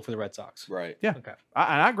rebuild for the Red Sox. Right. yeah, Okay.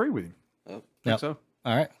 I agree with you. Yep. Think Yep. so.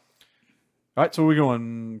 All right, All right, so we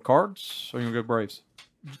going Cards or you gonna go Braves?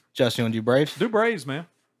 Justin, you want to do Braves? Do Braves, man.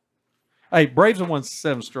 Hey, Braves have won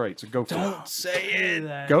 7 straight, so go for it.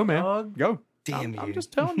 say Go, man. Go. Damn I'm you!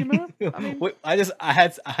 just telling you, man. I mean, Wait, I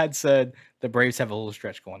had said the Braves have a little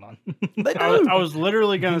stretch going on. they I was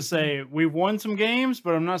literally gonna say we won some games,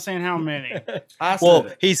 but I'm not saying how many. I said Well,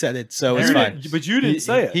 it. he said it, so You it's fine. didn't- but you didn't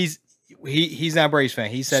say it. He's not a Braves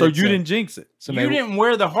fan. He said So it, you didn't jinx it. So You maybe didn't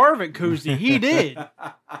wear the Harvick koozie. He did.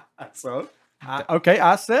 So okay,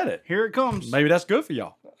 I said it. Here it comes. Maybe that's good for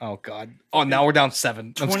y'all. Oh God! Oh, now we're down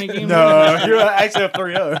 7. 20 games. No, you're actually up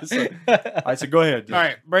 3-0. So. All right, so go ahead. All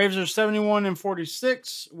right, Braves are 71 and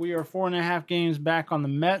 46. We are 4.5 games back on the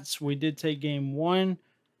Mets. We did take game 1,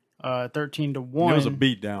 13-1. It was a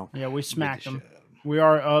beatdown. Yeah, we smacked them. We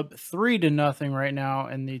are up 3-0 right now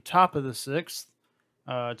in the top of the 6th.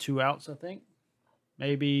 2 outs, I think.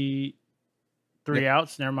 Maybe 3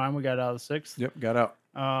 outs. Never mind, we got out of the 6th. Yep, got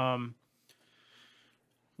out.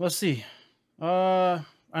 Let's see.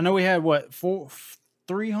 I know we had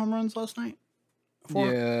 3 home runs last night.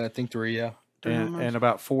 4? Yeah, I think 3. Yeah, 3 home And, runs? and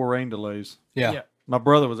about 4 rain delays. yeah. Yeah. My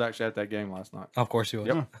brother was actually at that game last night. Of course he was.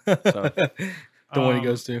 Yep. So, The one he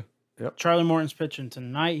goes to. Charlie Morton's pitching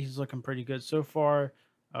tonight. He's looking pretty good so far.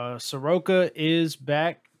 Soroka is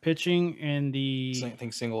back pitching in the I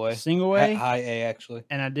think single A. single A, High A actually.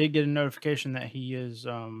 and I did get a notification that he is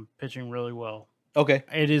pitching really well. Okay,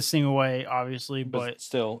 It is single A, obviously, but but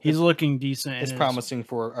still, he's looking decent. it's in his- promising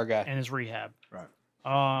for our guy. in his rehab. Right.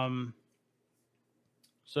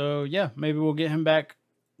 So yeah, maybe we'll get him back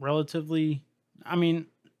relatively. I mean,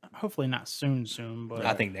 hopefully not soon, but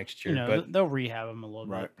I think next year, you know but they'll rehab him a little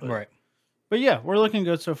Right. bit. But, right. But yeah, we're looking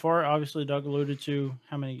good so far. Obviously, Doug alluded to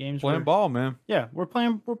how many games playing we're ball, man. Yeah, we're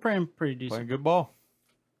playing pretty decent. Playing good ball.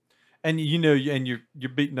 And you know, and you're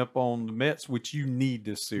beating up on the Mets, which you need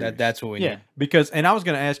this series. That's what we Yeah. need. Because, and I was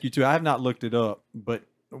going to ask you too. I have not looked it up, but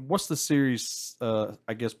what's the series?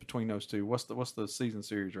 I guess between those two, what's the season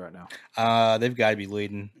series right now? They've got to be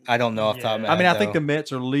leading. I don't know off the top of my Yeah. I mean, head, I think though. the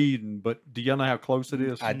Mets are leading, but do y'all know how close it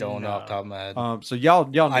is? I don't know off the No. top of my head. So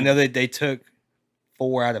y'all I need- know that they took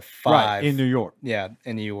 4 out of 5 right in New York, yeah,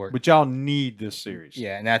 in New York. but y'all need this series.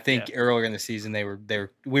 Yeah, and I think Yeah. earlier in the season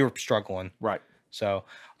we were struggling. Right. So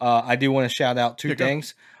I do want to shout out 2 Yeah, go.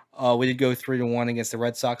 things. We did go 3-1 against the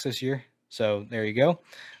Red Sox this year. So there you go.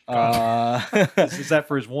 Is that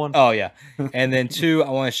for his one? Oh yeah, and then 2, I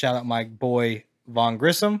want to shout out my boy Von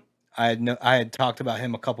Grissom. I had talked about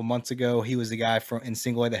him a couple months ago. He was the guy in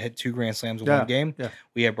single A that hit 2 grand slams in Yeah, one game. yeah.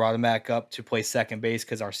 We had brought him back up to play second base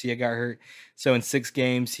because Arcia got hurt. So in 6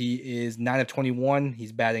 games, he is 9 of 21.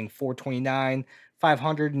 He's batting .429,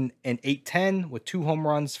 500 and 810 with 2 home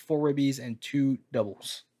runs, 4 ribbies, and 2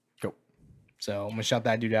 doubles. Go. So I'm gonna shout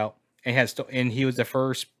that dude out. And he was the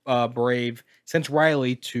first Brave since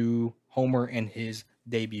Riley to homer in his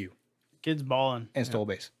debut Kids balling. and stole a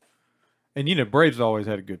base. And you know, Braves always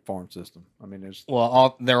had a good farm system. I mean,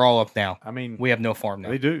 Well, they're all up now. I mean, We have no farm now.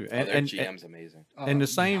 they do, Oh, and their and, GM's amazing. and the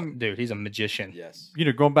same- dude, he's a magician. Yes. you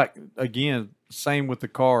know, going back again, same with the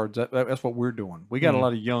Cards. That's what we're doing. We got a Mhm.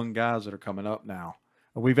 lot of young guys that are coming up now.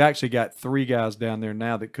 And we've actually got 3 guys down there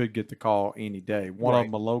now that could get the call any day. One of Right.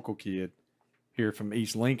 them, a local kid here from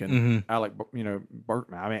East Lincoln, Mhm. Alec,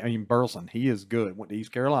 Burkman. I mean Burleson. He is good. Went to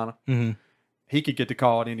East Carolina. Mhm. He could get the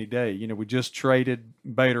call at any day. You know, we just traded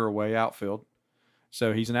Bader away outfield,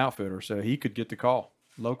 so he's an outfielder, so he could get the call.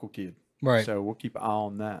 Local kid. Right. So we'll keep an eye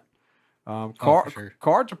on that. for sure.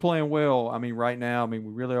 Cards are playing well. I mean, right now, I mean,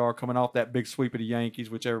 we really are coming off that big sweep of the Yankees,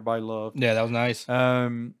 which everybody loved. Yeah, that was nice.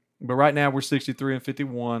 But right now we're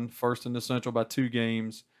 63-51, first in the Central by 2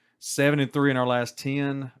 games, 7-3 in our last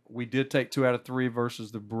 10. We did take 2 out of 3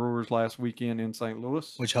 versus the Brewers last weekend in St.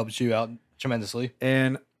 Louis, Which helps you out tremendously.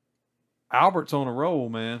 and Albert's on a roll,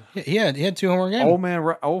 man. He had 2 homer games.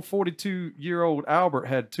 Old 42-year-old Albert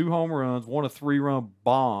had 2 home runs, one a 3-run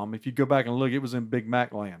bomb. If you go back and look, it was in Big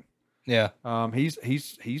Mac land. Yeah.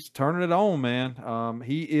 He's turning it on, man.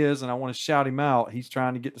 He is, and I want to shout him out. He's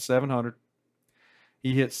trying to get to 700.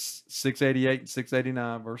 He hits 688 and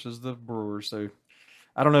 689 versus the Brewers. So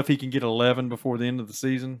I don't know if he can get 11 before the end of the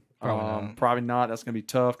season. Probably not. That's going to be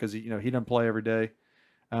tough because he doesn't play every day.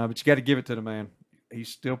 But you got to give it to the man. He's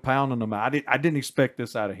still pounding them. I didn't expect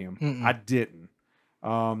this out of him. Mm-mm. I didn't.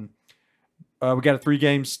 We got a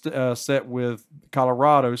 3-game set with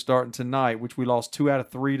Colorado starting tonight, which we lost 2 out of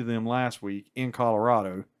 3 to them last week in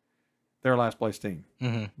Colorado. They're a last place team.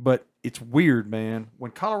 Mm-hmm. But it's weird, man.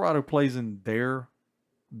 When Colorado plays in their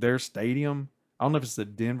stadium, I don't know if it's the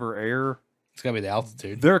Denver Air. It's gotta be the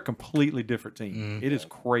altitude. They're a completely different team. Mhm. It is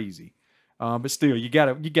crazy. But still, you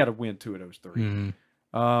gotta win 2 of those 3.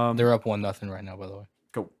 Mhm. They're up 1-0 right now, by the way.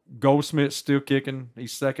 Goldsmith's still kicking.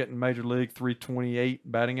 He's second in Major League, 328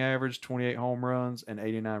 batting average, 28 home runs, and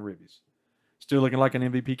 89 ribbies. Still looking like an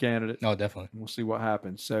MVP candidate. Oh, definitely. We'll see what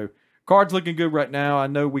happens. So, Cards looking good right now. I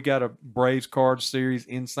know we got a Braves Cards series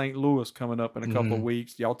in St. Louis coming up in a couple of Mhm.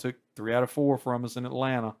 weeks. Y'all took 3 out of 4 from us in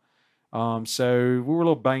Atlanta. So we were a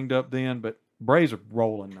little banged up then, but Braves are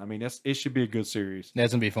rolling. I mean, it should be a good series.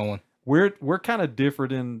 That's gonna be a fun one. We're kind of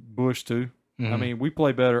different in Busch too. I Mhm. mean, we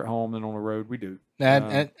play better at home than on the road. We do.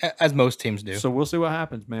 As most teams do. So we'll see what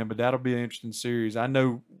happens, man. But that'll be an interesting series. I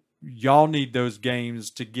know y'all need those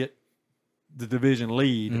games to get the division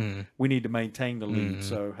lead. Mhm. We need to maintain the lead. Mhm.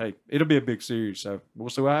 So hey, it'll be a big series. So we'll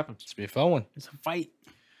see what happens. It's gonna be a fun one. It's a fight.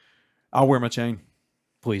 I'll wear my chain.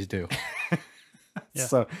 Please do. Yeah.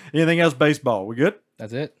 So anything else? Baseball. We good?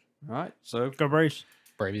 That's it. All right. So Go Braves.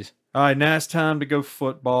 Bravies. all right, now it's time to go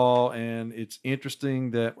football, and it's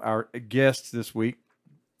interesting that our guest this week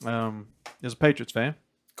is a Patriots fan.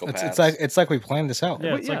 Go It's Pats. like we planned this out.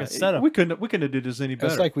 Yeah, it's like a setup. We couldn't have did this any better.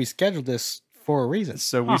 It's like we scheduled this for a reason.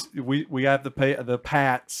 So we have the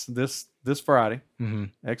Pats this Friday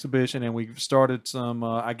Mm-hmm. exhibition, and we've started some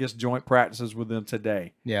I guess joint practices with them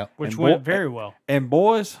today. Yeah. Which And went very well. And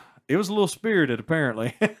boys, it was a little spirited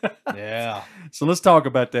apparently. Yeah. So let's talk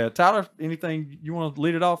about that. Tyler, anything you want to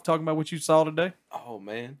lead it off talking about what you saw today? Oh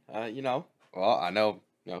man, well, I know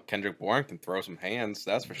Kendrick Bourne can throw some hands.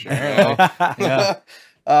 That's for sure. Yeah.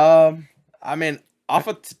 I mean, off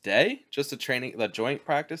of today, just the joint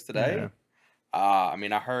practice today. I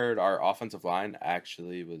mean, I heard our offensive line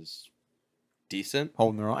actually was decent,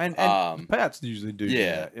 Holding their own, and Um, Pats usually do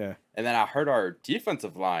yeah. that. Yeah. and then I heard our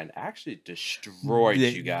defensive line actually destroyed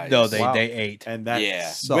you guys. No, they Wow. ate. And that Yeah.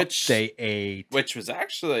 sucked. Which- They ate. which was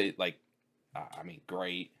actually I mean,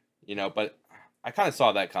 great, but I kind of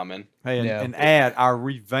saw that coming. Hey, and, Yeah. and add our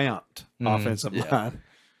revamped Mhm. offensive Yeah. line.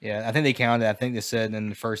 Yeah, I think they counted. I think they said in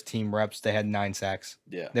the first team reps they had 9 sacks.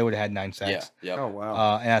 Yeah, They would have had 9 yeah, sacks. yeah. Oh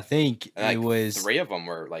wow. And I think And, it was 3 of them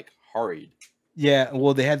were hurried. Yeah.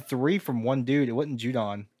 Well, they had 3 from one dude. It wasn't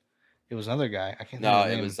Judon. It was another guy. I can't. think No, of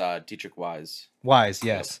his it name. was Dietrich Wise. Wise.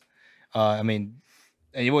 Yes. I mean,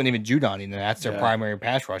 and it wasn't even Judon either. That's their Yeah. primary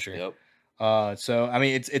pass rusher. Yep. So I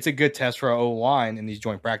mean, it's a good test for our O line in these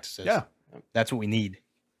joint practices. Yeah. That's what we need.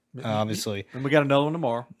 Obviously. And we got another one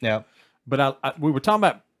tomorrow. Yeah. But we were talking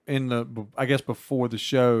about I guess before the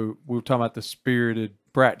show, we were talking about the spirited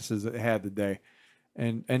practices that they had today.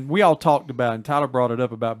 And we all talked about, and Tyler brought it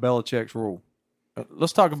up about Belichick's rule.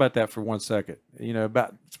 Let's talk about that for 1 second.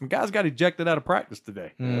 About some guys got ejected out of practice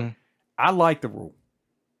today. Mm. I like the rule.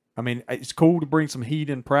 I mean, it's cool to bring some heat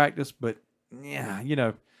in practice, but yeah,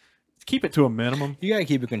 keep it to a minimum. You got to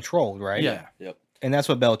keep it controlled, right? Yeah. Yep. And that's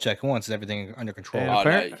what Belichick wants: is everything under control. And Oh, no,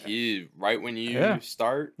 apparent- right when you Yeah.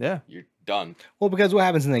 start, Yeah. you're done. Well, because what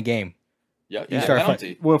happens in the game? Yeah, You you start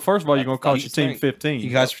penalty. Well, first of all, you're going to That's cost your team the thing. 15. You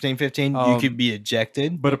guys 15, you Um, could be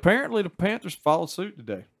ejected. But apparently the Panthers followed suit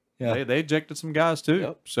today. Yeah. They ejected some guys too.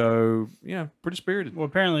 Yep. So, pretty spirited. Well,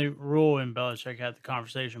 apparently, Rule and Belichick had the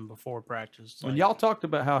conversation before practice. And y'all talked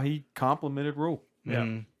about how he complimented Rule. Yeah.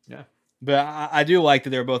 Mhm. Yeah. But I do like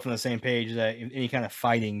that they're both on the same page. That any kind of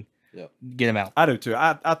fighting, Yep. get them out. I do too.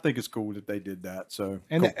 I think it's cool that they did that. So,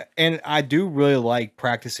 And cool. and I do really like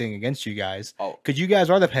practicing against you guys Oh, because you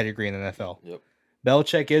guys are the pedigree in the NFL. Yep.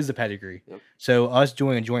 Belichick is the pedigree. Yep. So us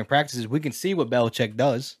doing a joint practices, we can see what Belichick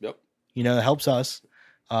does. Yep. It helps us.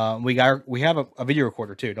 We have a video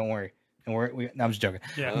recorder too. Don't worry. and no, I'm just joking.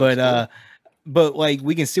 Yeah. Oh, But like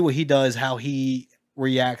we can see what he does, how he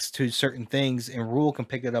reacts to certain things, and Rule can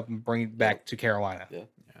pick it up and bring it back to Carolina. Yeah.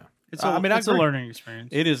 It's a, I mean, I it's a agree. learning experience.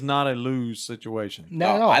 It is not a lose situation.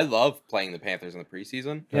 Not at all. I love playing the Panthers in the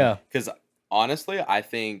preseason. Yeah. Because honestly, I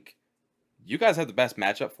think you guys have the best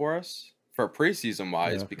matchup for us for preseason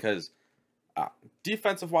wise Yeah. because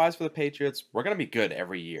defensive wise for the Patriots, we're going to be good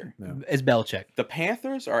every year. Yeah. It's Belichick. The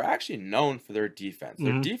Panthers are actually known for their defense.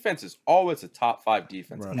 Their Mhm. defense is always a top 5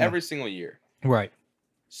 defense Right. every single year. Right.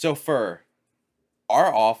 So for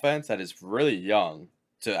our offense that is really young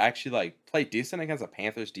to actually like play decent against a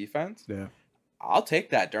Panthers defense, Yeah. I'll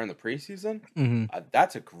take that during the preseason. Hmm.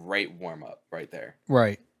 That's a great warm up right there.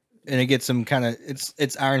 Right. And it gets some kind of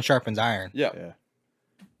it's iron sharpens iron. Yeah. Yeah.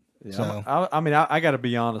 Yeah. So- I mean, I got to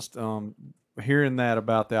be honest. Hearing that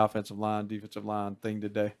about the offensive line, defensive line thing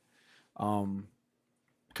today,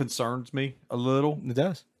 concerns me a little. It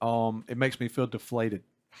does. It makes me feel deflated.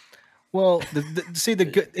 Well, see the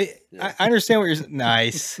good. Yeah. I understand what you're saying.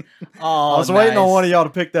 Nice. Oh, I was waiting on nice. one of y'all to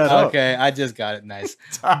pick that up. Okay, I just got it. Nice.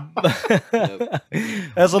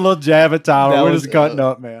 That's a little jab at Tyler. That We're was- just cutting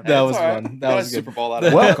up, man. That It's was all right. fun. You That got was a good. Super Bowl out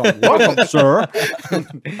of it. welcome, sir.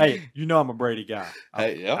 Hey, you know I'm a Brady guy.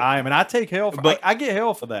 Hey, yeah. I am, and I take hell for. But- I get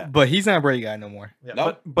hell for that. But he's not a Brady guy no more. Yeah,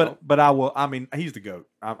 No, but I will. I mean, he's the goat.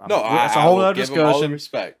 No, that's a I whole will other give him all the discussion.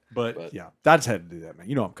 respect. But yeah, I just had to do that, man.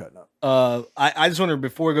 You know I'm cutting up. I just want to,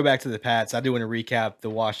 before we go back to the Pats, I do want to recap the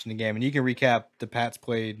Washington game, and you can recap the Pats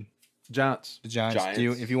played Giants. the Giants.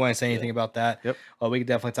 Giants. If you want to say anything about that, Yep. we can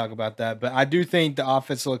definitely talk about that. But I do think the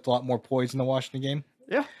offense looked a lot more poised in the Washington game.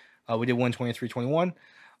 Yeah. We did win 23-21.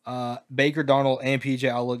 Baker, Darnold, and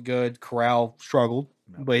PJ all looked good. Corral struggled,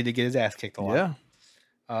 Yep. but he did get his ass kicked a lot.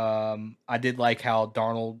 Yeah, I did like how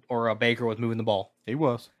Darnold or Baker was moving the ball. he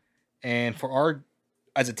was. And for our,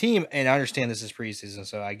 as a team, and I understand this is preseason,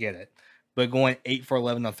 so I get it, but going 8 for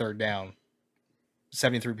 11 on third down,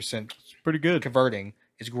 73% It's pretty good. converting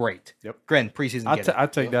is great. Yep. Granted, preseason, get it. I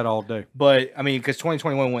take that all day. But I mean, because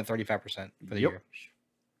 2021 went 35% for the Yep. year.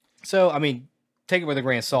 So I mean, take it with a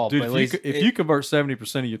grain of salt. Dude, but at if, least if you convert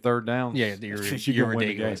 70% of your third downs, yeah, you're, you you're can win the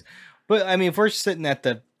ridiculous. game. But I mean, if we're sitting at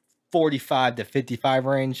the 45 to 55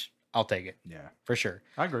 range, I'll take it Yeah, for sure.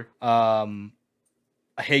 I agree.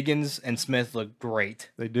 Higgins and Smith look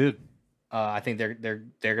great. They did. I think they're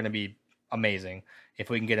going to be amazing if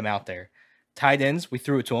we can get them out there. Tight ends, we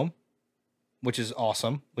threw it to them, which is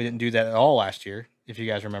awesome. We didn't do that at all last year. If you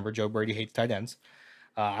guys remember, Joe Brady hates tight ends.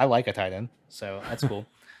 I like a tight end, so that's cool.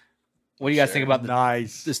 What do you guys think about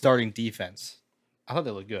Nice. the starting defense? I thought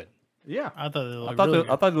they looked good. Yeah, I thought they I looked thought really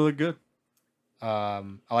I thought they looked good. I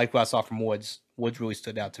like what I saw from Woods. Woods really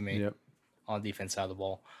stood out to me Yep. on the defense side of the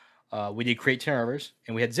ball. We did create turnovers,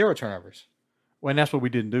 and we had 0 turnovers. Well, and that's what we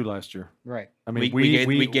didn't do last year. Right. I mean,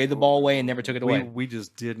 we gave the ball away and never took it away. We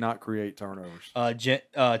just did not create turnovers.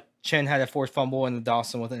 Chen had a forced fumble and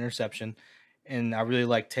Dawson with an interception, and I really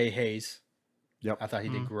like Tay Hayes. Yep. I thought he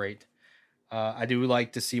did Mhm. great. I do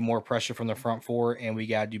like to see more pressure from the front four, and we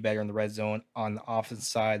got to do better in the red zone on the offensive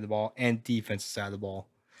side of the ball and defensive side of the ball.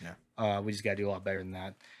 Yeah. We just got to do a lot better than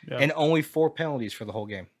that. Yeah. And only 4 penalties for the whole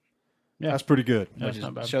game, Yeah. That's pretty good. That's which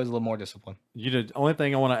not bad. shows a little more discipline. You did. The only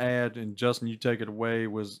thing I want to add, and Justin, you take it away,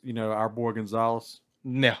 was our boy Gonzalez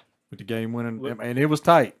Yeah, with the game winning, and it was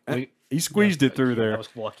tight. We- He squeezed it through Yeah, there. That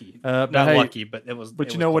was lucky. But Not hey, lucky, but it was. But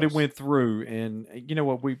it you was know what? It close. went through, and you know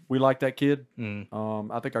what? We like that kid.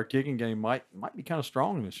 Mm. I think our kicking game might be kind of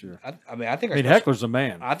strong this year. I mean, I think. I mean, Heckler's a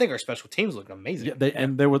man. I think our special teams look amazing. Yeah,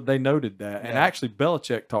 they noted that, and Yeah. actually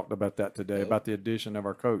Belichick talked about that today Yeah. about the addition of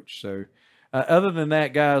our coach. So, other than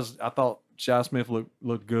that, guys, I thought Shi Smith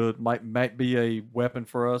looked good. Might be a weapon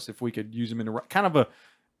for us if we could use him in the kind of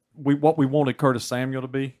what we wanted Curtis Samuel to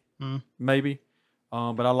be, Mm. maybe.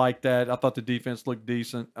 But I like that. I thought the defense looked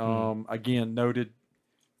decent. Hmm. Again, noted.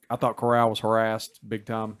 I thought Corral was harassed big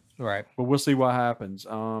time, Right. but we'll see what happens.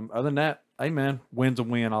 Other than that, hey man, win's a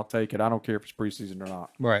win. I'll take it. I don't care if it's preseason or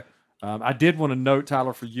not. Right. I did want to note,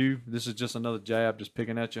 Tyler, for you, this is just another jab, just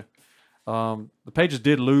picking at you. The Pages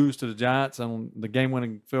did lose to the Giants, and the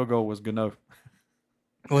game-winning field goal was Gano.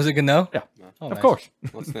 Was it Gano? Yeah. Oh, Of nice. course.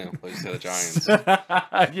 Let's now lose to the Giants.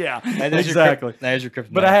 Yeah, That is exactly. That is your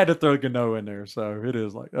kryptonite. But I had to throw Gano in there, so it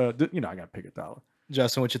is like, I got to pick it, Tyler.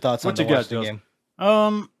 Justin, what's your thoughts What on you the got, Washington Justin? game?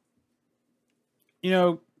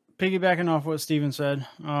 Piggybacking off what Steven said,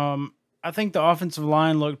 I think the offensive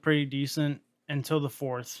line looked pretty decent until the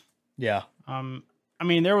fourth. Yeah. I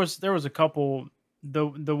mean, there was a couple,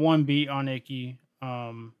 the one beat on Icky,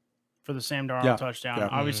 for the Sam Darnold Yeah, touchdown. yeah.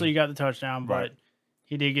 Obviously, he got the touchdown, but Right.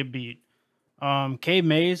 he did get beat. Cade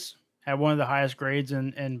Mays had one of the highest grades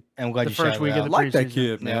in And I'm glad the you first shouted week it of out. the I like that preseason.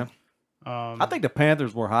 kid, man. I think the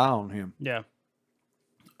Panthers were high on him. Yeah.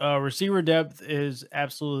 Receiver depth is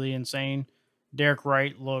absolutely insane. Derek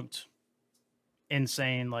Wright looked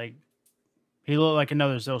insane. Like he looked like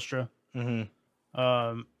another Zylstra.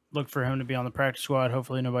 Look for him to be on the practice squad.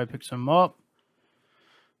 Hopefully nobody picks him up.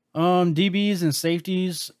 DBs and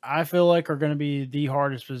safeties, I feel like are going to be the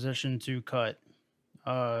hardest position to cut.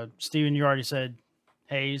 Steven, you already said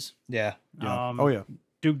Hayes. Yeah. Oh yeah.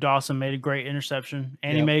 Duke Dawson made a great interception,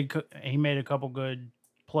 and he made a couple good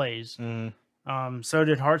plays. So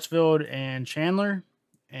did Hartsfield and Chandler,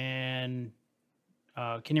 and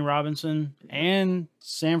Kenny Robinson and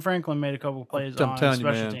Sam Franklin made a couple plays on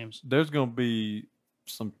special teams. There's going to be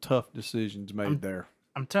some tough decisions made there.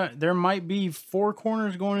 I'm telling there might be 4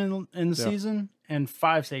 corners going in the season and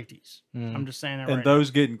 5 safeties. I'm just saying that and right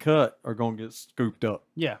those getting cut are going to get scooped up.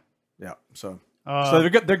 Yeah. Yeah. So they're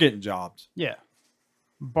getting jobs. Yeah.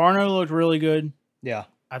 Barno looked really good. Yeah.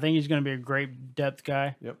 I think he's going to be a great depth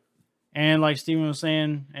guy. Yep. And like Steven was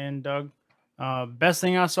saying, and Doug, best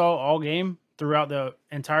thing I saw all game throughout the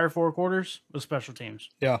entire 4 quarters was special teams.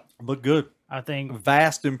 Yeah. Look good. I think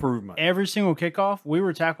Vast improvement. every single kickoff, we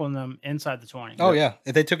were tackling them inside the 20. Oh, yeah.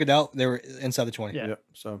 If they took it out, they were inside the 20. Yeah. Yep.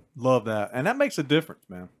 So love that. And that makes a difference,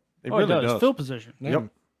 man. It Oh, really it does. does. Field position. Yep.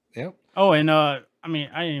 Yep. Oh, and I mean,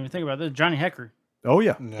 I didn't even think about this. Johnny Hecker, Oh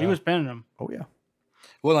yeah. he was pinning him. Oh yeah.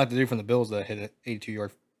 Well, like the dude from the Bills that hit an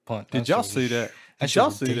 82-yard punt. Did y'all see that? That's Did y'all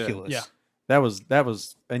just see that? ridiculous. Yeah. That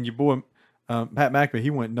was, and your boy Pat McAfee, he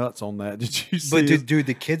went nuts on that. Did you see? But dude,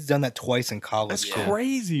 the kid's done that twice in college. that's too.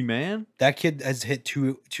 crazy, man. That kid has hit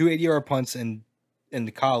two 80-yard punts in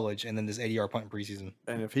the college, and then this 80-yard punt in preseason.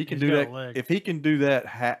 And if he can He's do got a that, leg. if he can do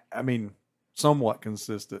that, I mean, somewhat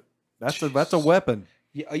consistent. That's a weapon.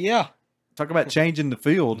 Yeah. Talk about changing the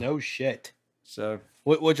field. No shit. So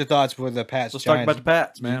What's your thoughts for the Pats? let's talk Giants? about the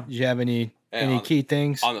Pats, man. Do you have any And key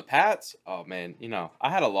things? on the Pats, oh man, I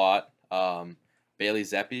had a lot. Bailey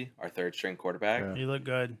Zappi, our 3rd string quarterback. Yeah. He looked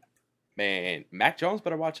good. Man, Mac Jones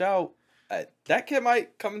better watch out. That kid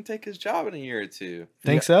might come and take his job in a year or two.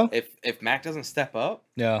 Think so? If Mac doesn't step up,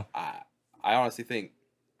 Yeah. I honestly think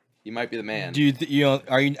he might be the man. Do you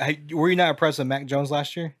were you not impressed with Mac Jones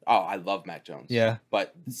last year? Oh, I love Mac Jones. Yeah.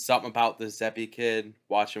 But something about this Zappi kid,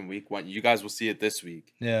 watching week 1, you guys will see it this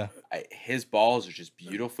week. Yeah. His balls are just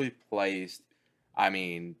beautifully placed. I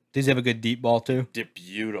mean, Does he have a good deep ball too? they're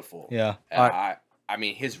beautiful. Yeah. I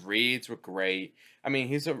mean, his reads were great. I mean,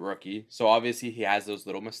 he's a rookie, so obviously he has those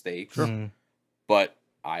little mistakes. Mhm. But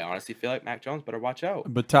I honestly feel like Mac Jones better watch out.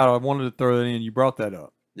 But Tyler, I wanted to throw that in. You brought that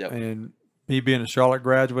up. Yep. And me being a Charlotte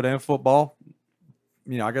graduate and football,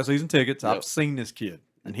 I got season tickets. Yep. I've seen this kid,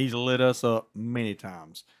 and he's lit us up many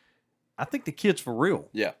times. I think the kid's for real.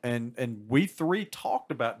 Yeah. And we 3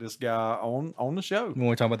 talked about this guy on the show. When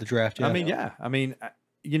we're talking about the draft, yeah. I mean,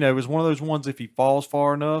 it was one of those ones. If he falls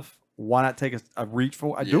far enough, why not take a reach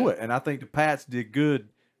for? I do Yeah. it, and I think the Pats did good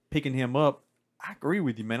picking him up. I agree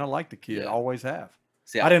with you, man. I like the kid. Yeah. I always have.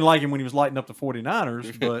 See, I didn't like him when he was lighting up the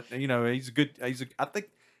 49ers, but he's a good.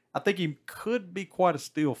 I think he could be quite a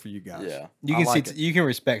steal for you guys. Yeah. you I can like see it. you can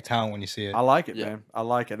respect talent when you see it. I like it, Yeah. man. I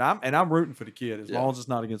like it. I'm rooting for the kid as Yeah. long as it's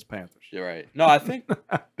not against Panthers. You're right. No, I think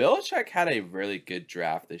Belichick had a really good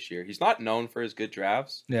draft this year. He's not known for his good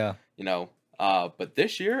drafts, Yeah. but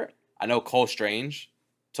this year, I know Cole Strange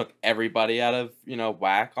took everybody out of,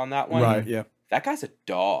 whack on that one. Right? Yeah. That guy's a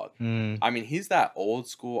dog. Mm. I mean, he's that old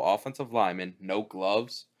school offensive lineman, no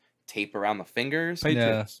gloves, tape around the fingers,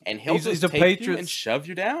 Patriots. and he'll He's just a take you and Patriots shove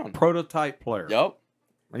you down. prototype player. Yep.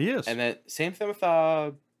 He is. And then same thing with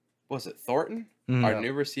was it Thornton, Mhm. our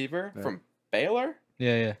new receiver Yeah. from Baylor?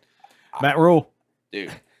 Yeah. Matt Rule.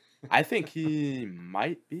 Dude, I think he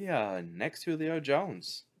might be next Julio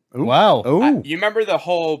Jones. Ooh. Wow. Oh, You remember the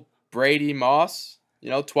whole Brady Moss,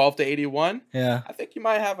 12 to 81? Yeah. I think you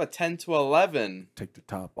might have a 10 to 11 take the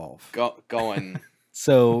top off. going.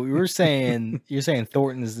 So you're saying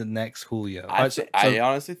Thornton is the next Julio. I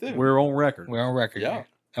honestly think. We're on record. We're on record. Yeah. here.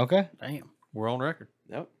 Okay. Damn. We're on record.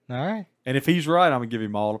 Yep. All right. And if he's right, I'm gonna give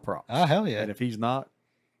him all the props. Oh hell yeah. And if he's not,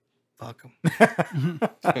 Fuck him.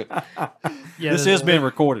 Yeah, this is being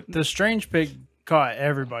recorded. The Strange pick caught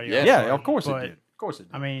everybody. Yeah. off Yeah, guard, of course it but, did. Of course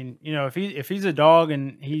it did. I mean, if he's a dog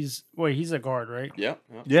and he's a guard, right? Yep.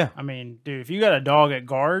 Yep. Yeah. I mean, dude, if you got a dog at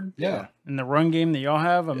guard Yeah. in the run game that y'all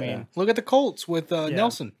have, I Yeah. mean, Look at the Colts with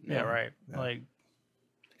Nelson. yeah, right. Yeah. Like,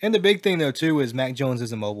 And the big thing though too is Mac Jones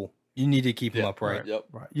is immobile. You need to keep him Yeah, upright. Yep.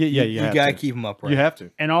 Right. Yeah. You have gotta to. keep him upright. You have to.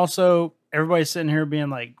 and also everybody's sitting here being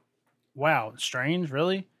like, "Wow, Strange,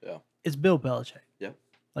 really?" Yeah. It's Bill Belichick. Yep.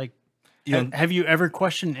 Like, Have you ever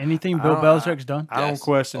questioned anything I Bill don't- Belichick's done? I don't Yes.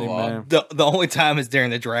 question A him, lot. man. the only time is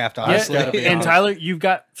during the draft, Yeah, honestly. gotta be and honest. Tyler, you've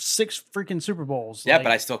got 6 freaking Super Bowls. Yeah, Like,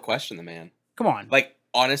 but I still question the man. come on. Like,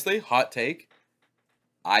 honestly, hot take.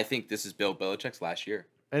 I think this is Bill Belichick's last year.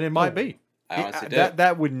 And it might be. I honestly do.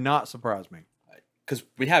 That would not surprise me. Because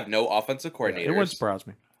we have no offensive Yeah, coordinators. it wouldn't surprise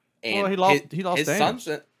me. And Well, he lost his Daniels.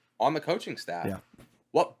 son's on the coaching staff. Yeah.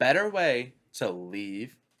 What better way to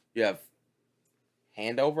leave? You have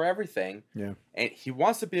hand over everything. Yeah. And he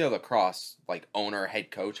wants to be a lacrosse like owner,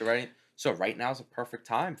 head coach already. So right now is a perfect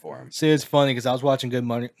time for him. See, it's funny because I was watching Good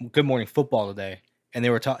Morning Football today, and they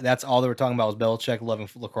were that's all they were talking about was Belichick loving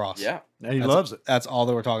lacrosse. Yeah. And he That's- loves it. That's all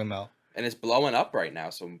they were talking about. And it's blowing up right now.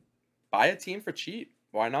 So buy a team for cheap.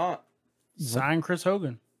 Why not? Sign Chris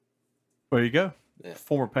Hogan. There you go. Yeah.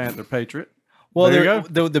 Former Panther Patriot. Well, There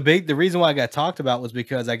you the reason why I got talked about was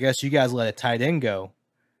because I guess you guys let a tight end go.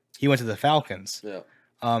 He went to the Falcons.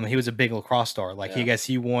 Yeah. He was a big lacrosse star. Like, Yeah. I guess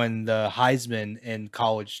he won the Heisman in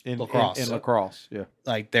college In lacrosse. In lacrosse, yeah.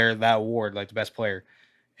 Like, that award, like the best player.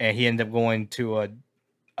 And he ended up going to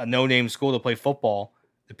a no-name school to play football.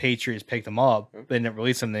 The Patriots picked him up, but they didn't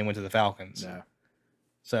release him. And then he went to the Falcons. No.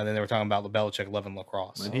 So then they were talking about the Belichick loving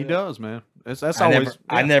lacrosse. And Oh, he yeah. does, man. That's I always.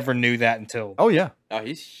 never knew that until Oh yeah. Oh,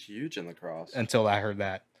 he's huge in lacrosse. I heard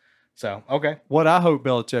that. So okay, What I hope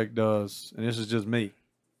Belichick does, and this is just me,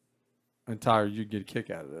 and Tyler, you get a kick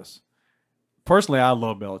out of this. Personally, I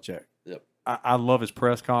love Belichick. Yep. I love his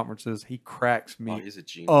press conferences. He cracks Oh, me he's a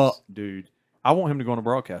genius. up, dude. I want him to go into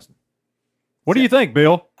broadcasting. What do you think,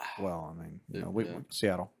 Bill? Well, I mean, we Yeah.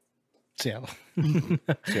 Seattle. Seattle.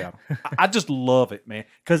 Seattle. I just love it, man,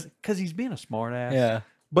 because he's being a smart ass. Yeah,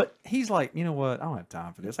 But he's like, you know what? I don't have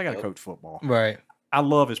time for this. I got to Yep. coach football. right. I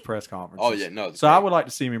love his press conferences. Oh, yeah, no, it's So I great. would like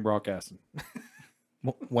to see him in broadcasting.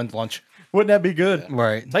 When's lunch? Wouldn't that be good? Yeah.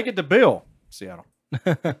 Right. Take it to Bill, Seattle.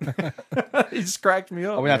 he just cracked me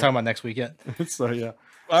up. Are we not talking about next week yet? about? So yeah.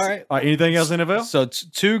 All right. Anything else NFL? So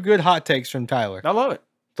two good hot takes from Tyler. I love it.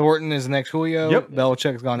 Thornton is the next Julio. Yep.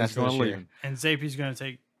 Belichick's gone He's after going this to year. leave him. And Zappy's going to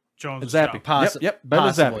take Jones' Zappy. job. Yep. Better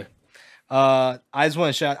than Possibly. Zappy. I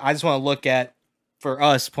just want to look at for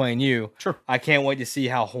us playing you. Sure. I can't wait to see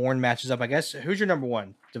how Horn matches up. I guess who's your number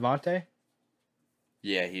one? Devontae?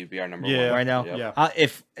 Yeah, he'd be our number Yeah. one. Right now? Yep. Yeah.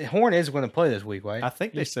 If Horn is going to play this week, right? I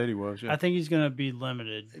think they said he was. Yeah. I think he's going to be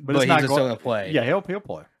limited. but it's he's not still going- going to play. Yeah, he'll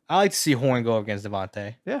play. I like to see Horn go against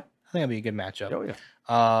Devontae. Yeah. I think that'd be a good matchup. Oh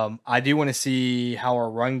yeah. I do want to see how our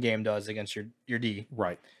run game does against your D,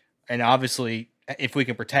 Right. and obviously if we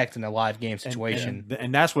can protect in a live game situation.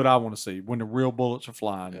 And that's what I want to see when the real bullets are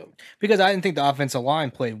flying. Yep. Because I didn't think the offensive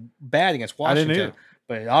line played bad against I didn't Washington, either.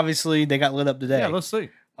 but obviously they got lit up today. Yeah, let's see.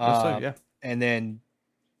 Let's Um, see. Yeah. And then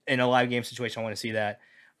in a live game situation, I want to see that.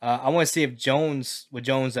 I want to see if Jones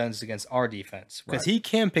does against our defense because Right. he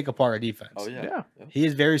can pick apart our defense. Oh, yeah. Yeah. Yep. He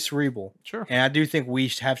is very cerebral, Sure. and I do think we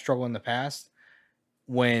have struggled in the past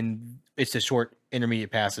when it's the short intermediate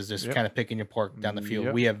passes, just Yep. kind of picking your apart down the field.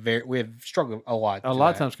 Yep. We have struggled a lot. A to lot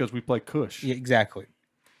of that. times because we play Cush. Yeah, exactly.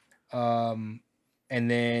 And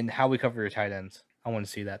then how we cover your tight ends. I want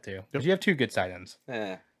to see that too. Because Yep. you have two good tight ends.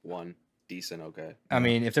 One. Decent, okay. I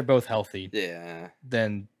mean, if they're both healthy, Yeah.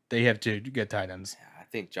 then they have two good tight ends. I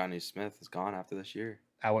think Johnny Smith is gone after this year.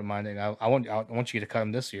 I wouldn't mind it. I want you to cut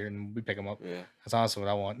him this year and we pick him up. Yeah. That's honestly what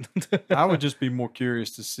I want. I would just be more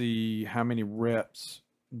curious to see how many reps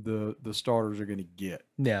the starters are going to get,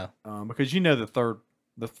 yeah. because you know the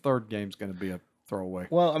third game's going to be a throwaway.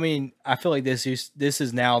 Well, I mean, I feel like this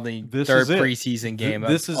is now the This third is it. preseason game.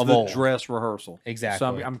 This is of the old. dress rehearsal. Exactly.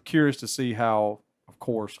 So I'm curious to see how, of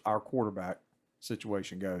course, our quarterback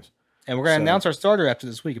situation goes. And we're gonna So- announce our starter after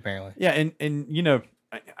this week, apparently. Yeah, and you know,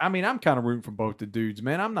 I mean, I'm kind of rooting for both the dudes,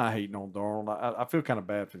 man. I'm not hating on Darnold. I feel kind of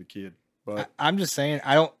bad for the kid, but I'm just saying,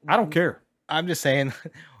 I don't care. I'm just saying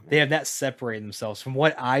they have not separated themselves from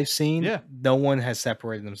what I've seen. Yeah. No one has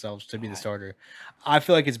separated themselves to be the starter. I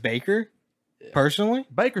feel like it's Baker, personally,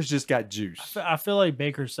 Baker's just got juice. I feel like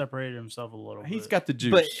Baker separated himself a little He's bit. got the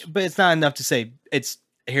juice. but it's not enough to say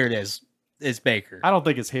here it is. It's Baker. I don't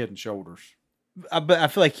think it's head and shoulders. But I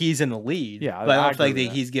feel like he's in the lead. Yeah, but I I don't feel like agree with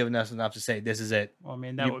that that. he's given us enough to say this is it. Well, I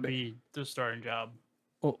mean, that You- would be the starting job.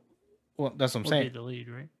 Well, that's what I'm Would be saying. the lead,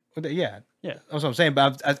 right? Yeah, Yeah. that's what I'm saying.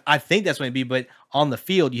 But I think that's what it'd be. But on the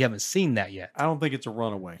field, you haven't seen that yet. I don't think it's a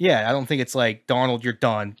runaway. Yeah, I don't think it's like Darnold, you're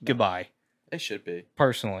done, goodbye. It should be.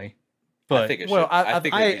 Personally, I but think it well, should. I-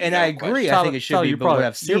 think I it'd be and no I agree. question. I think it should be. you're But what probably-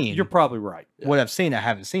 I've seen, you're probably right. what I've seen, I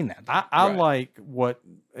haven't seen that. I Right. like what,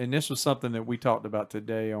 and this was something that we talked about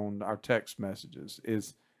today on our text messages.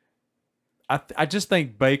 Is I just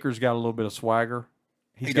think Baker's got a little bit of swagger.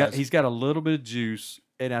 He does. He's got a little bit of juice,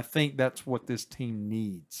 and I think that's what this team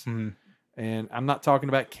needs. Mhm. And I'm not talking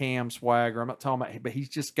about Cam swagger. I'm not talking about, but he's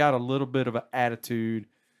just got a little bit of an attitude.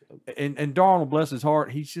 And Darnold, bless his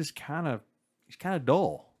heart, he's kind of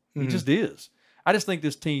dull. He just is. I just think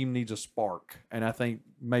this team needs a spark, and I think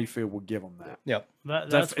Mayfield will give them that. Yep.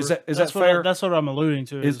 Is that fair? That's what I'm alluding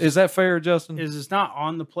to. Is that fair, Justin? Is it's not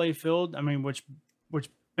on the play field? I mean, which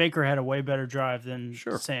Baker had a way better drive than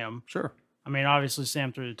Sam. Sure. I mean, obviously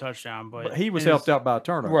Sam threw the touchdown, but he was helped out by a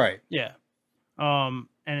turnover. Right. Yeah.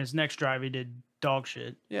 And his next drive he did dog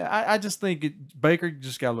shit. Yeah, I just think Baker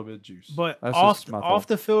just got a little bit of juice. But That's off just my thought. off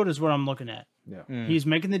the field is what I'm looking at. Yeah. He's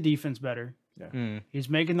making the defense better. He's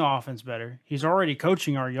making the offense better. He's already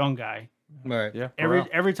coaching our young guy. Right. Yeah.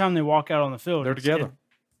 Every time they walk out on the field, They're together.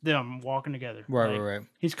 Them walking together. Right. Like, Right.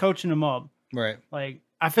 He's coaching them up. Right. Like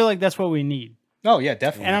I feel like that's what we need. Oh yeah,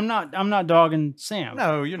 definitely. And I'm not dogging Sam.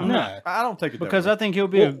 No, you're I'm not. not. I don't take it that because way. I think he'll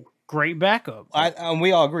be a great backup.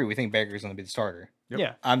 We all agree. We think Baker's going to be the starter. Yep.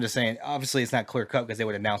 Yeah. I'm just saying. Obviously, it's not clear cut because they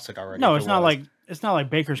would announce it already. No, if it's it not was. like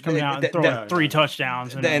Baker's coming out and that- throwing that- 3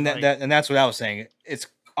 touchdowns. And, And like, and that's what I was saying. It's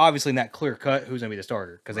obviously not clear cut who's going to be the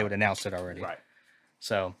starter because they would announce it already. Right.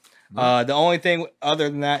 So the only thing other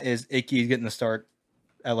than that is Icky getting the start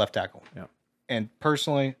at left tackle. Yeah. And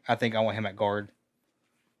personally, I think I want him at guard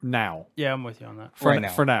Now. yeah, I'm with you on that. right now.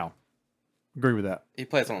 For now. Agree with that. He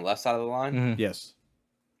plays on the left side of the line. Mhm. Yes.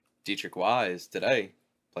 Dietrich Wise today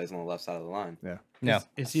plays on the left side of the line. No,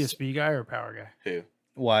 Is he a speed guy or a power guy? Who?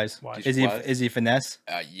 Wise. Wise. Is he finesse?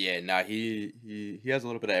 Yeah, he has a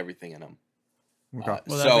little bit of everything in him. Okay.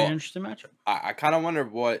 Well, that'd So be an interesting matchup. I kind of wonder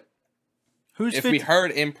what Who's if 50? we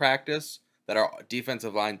heard in practice that our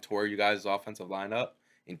defensive line tore you guys' offensive line up,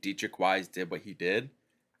 and Dietrich Wise did what he did.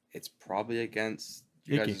 It's probably against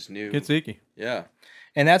you Icky. guys' new. It's Icky. Yeah,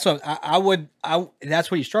 And that's what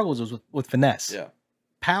that's what he struggles with finesse. yeah,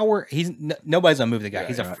 Power. Nobody's gonna move the guy. Yeah,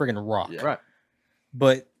 He's a right. friggin' rock. Yeah. Right.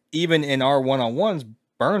 But even in our one-on-ones,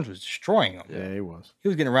 Burns was destroying him. Yeah, he was. He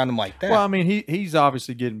was getting around him like that. Well, I mean, he's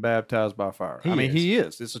obviously getting baptized by fire. He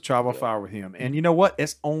is. It's a trial by fire with him. And you know what?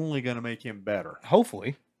 It's only going to make him better.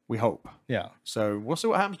 Hopefully, We hope. yeah. So we'll see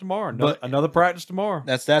what happens tomorrow. But- Another practice tomorrow.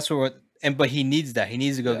 That's what. But he needs that. He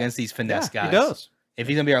needs to go against these finesse guys. He does. If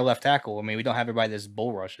he's gonna be our left tackle, I mean, we don't have everybody that's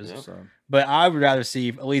bull rushes. Yeah. So, But I would rather see,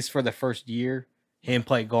 at least for the first year, him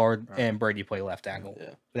play guard and Brady play left tackle.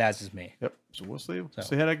 Yeah. That's just me. yep. So we'll see. So.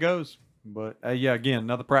 See how that goes. But yeah, again,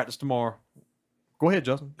 another practice tomorrow. Go ahead,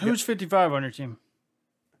 Justin. Who's 55 on your team?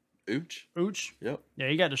 Ooch. Ooch. Yep. Yeah,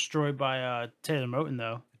 he got destroyed by Taylor Moton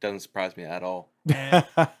though. It doesn't surprise me at all. And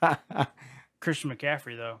Christian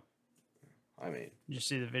McCaffrey though. I mean, Did you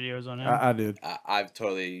see the videos on him? I did. I've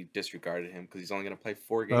totally disregarded him because he's only going to play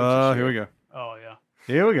 4 games. Here we go. Oh yeah.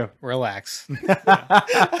 Here we go. Relax.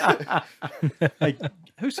 Hey,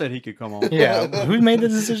 who said he could come on? Yeah. Who made the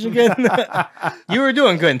decision again? You were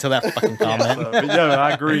doing good until that fucking Yeah, comment. so, but yeah,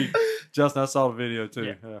 I agree. Justin, I saw the video too.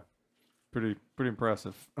 Yeah. Yeah. Pretty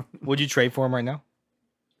impressive. Would you trade for him right now?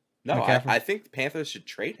 No, McCaffrey? I think the Panthers should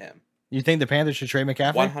trade him. You think the Panthers should trade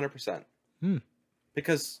McCaffrey? 100%. Hmm.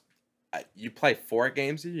 Because you play 4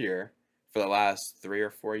 games a year for the last 3 or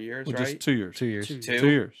 4 years, Well, right? just 2 years. 2 years. Two. 2. 2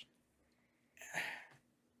 years.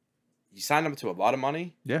 You signed him to a lot of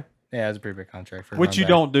money. Yeah. Yeah, it's a pretty big contract for a Which you running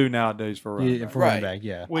don't do nowadays for a back. running Yeah, back. for running Right. back,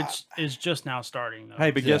 yeah. Which is just now starting though.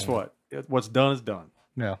 Hey, but guess Yeah. what? What's done is done.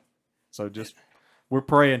 Yeah. So just we're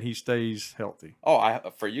praying he stays healthy.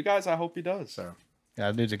 Oh, for you guys, I hope he does. So Yeah,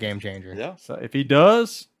 that dude's a game changer. Yeah. so if he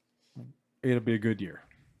does, it'll be a good year.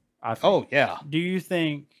 I think. Oh, yeah. Do you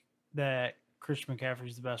think that Christian McCaffrey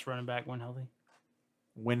is the best running back when healthy?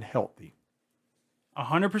 When healthy.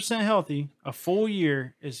 100% healthy, a full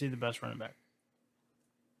year, is he the best running back?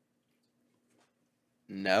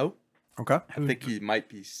 No, Okay. I think he might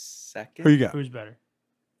be second. Who you got? Who's better?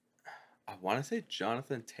 I want to say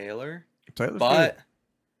Jonathan Taylor, Taylor's but good.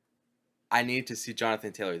 I need to see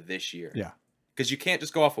Jonathan Taylor this year. Yeah. Because you can't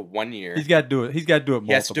just go off of 1 year. He's got to do it. He's got to do it.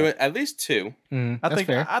 He has to do multiple. it at least 2. Mhm, I that's think.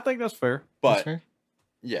 fair. I think that's fair. That's But fair.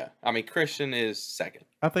 yeah, I mean Christian is second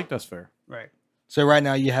I think that's fair. Right. So right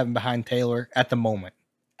now you have him behind Taylor at the moment.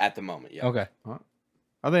 at the moment. Yeah. Okay. I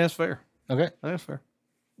think that's fair. Okay. I think that's fair.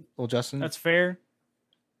 Well, Justin. That's fair.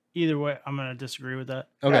 Either way, I'm going to disagree with that.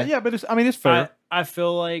 okay. Yeah, but it's fair. I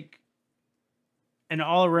feel like an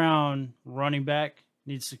all around running back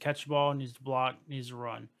needs to catch the ball, needs to block, needs to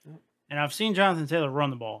run. Yep. And I've seen Jonathan Taylor run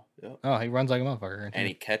the ball. Oh, he runs like a motherfucker. And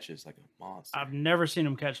he catches like a monster. I've never seen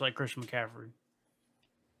him catch like Christian McCaffrey.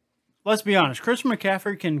 Let's be honest. Christian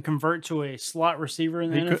McCaffrey can convert to a slot receiver in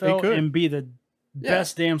the He NFL could. and be the Yeah.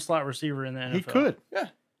 best damn slot receiver in the NFL. He could.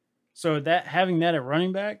 So that having that at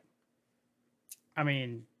running back, I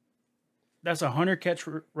mean, that's a 100 catch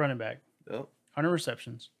running back, Yep. 100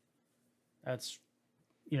 receptions. That's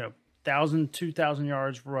 1,000, 2,000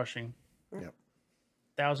 yards rushing. Yep.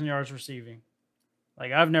 1,000 yards receiving.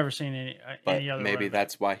 Like I've never seen But any other. maybe running back.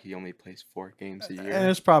 that's why he only plays 4 games a year. And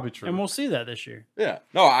it's probably true. And we'll see that this year. Yeah.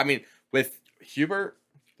 No, I mean with Hubert,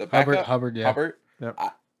 the backup, Hubbard, yeah. Hubbard. Yep.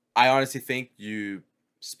 I honestly think you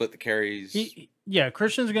split the carries.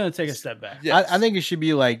 Christian's going to take a step back. Yes. I think it should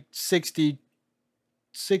be like 60,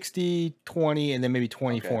 20, and then maybe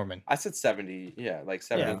 20 Okay. Foreman. I said 70. Yeah, like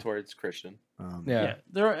 70 Yeah. towards Christian. Yeah.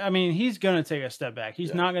 I mean, he's going to take a step back. He's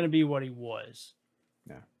Yeah. not going to be what he was.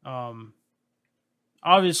 Yeah.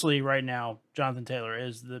 Obviously, right now, Jonathan Taylor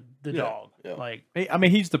is the Yeah, dog. yeah. Like, I mean,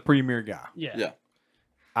 he's the premier guy. yeah. Yeah.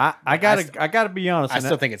 I gotta be honest. I and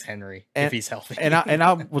still think it's Henry and- if he's healthy. and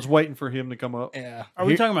I was waiting for him to come up. yeah. Are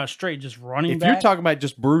we Here- talking about straight just running If back? you're talking about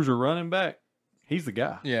just bruiser running back, he's the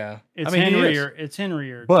guy. Yeah. it's I mean, he Henry is.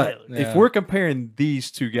 or But Taylor. Yeah. if we're comparing these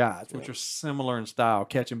two guys, which Yeah. are similar in style,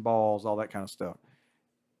 catching balls, all that kind of stuff,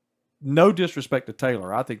 no disrespect to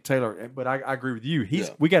Taylor. I think Taylor, but I agree with you. Yeah.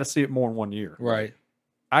 We got to see it more in 1 year. Right.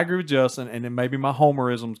 I agree with Justin, and then maybe my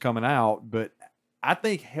homerism's coming out, but I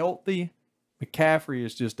think healthy McCaffrey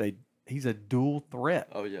is just he's a dual threat.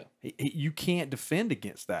 Oh yeah. You can't defend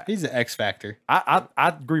against that. He's the X factor. I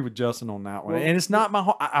agree with Justin on that one, Well, and it's not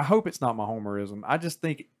my. I hope it's not my homerism. I just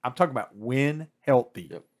think I'm talking about when healthy.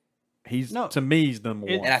 Yep. To me, he's number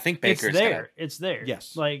one. And I think It's Baker's there. gonna- It's there.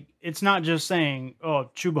 Yes. Like, it's not just saying, oh,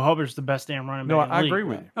 Chuba Hubbard's the best damn running back. No, in the I league. agree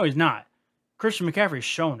with you. No, he's not. Christian McCaffrey's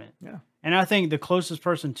shown it. Yeah. And I think the closest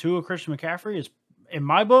person to a Christian McCaffrey is, in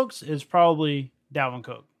my books, is probably Dalvin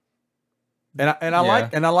Cook. And I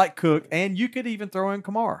Yeah. like Cook, and you could even throw in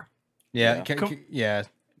Kamara. Yeah. Yeah. Yeah.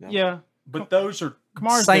 Yeah. Yeah. But those are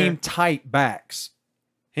Kamara's same there. type backs.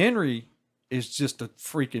 Henry is just a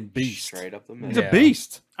freaking beast. Straight up the He's middle. Yeah. a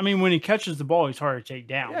beast. I mean, when he catches the ball, he's hard to take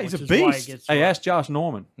down. Yeah, he's a which is why it beast. gets Hey, run. ask Josh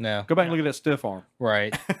Norman. No. Go back and look at that stiff arm.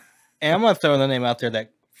 Right. And I'm going to throw the name out there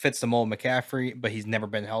that fits the mold of McCaffrey, but he's never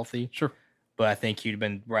been healthy. Sure. But I think he'd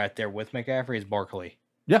been right there with McCaffrey is Barkley.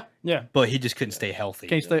 Yeah. But he just couldn't stay healthy.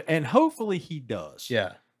 Can't stay, and hopefully he does.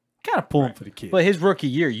 Yeah. Kind of pulling for the kid. But his rookie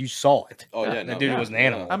year, you saw it. Oh yeah, That no, dude no, was an no.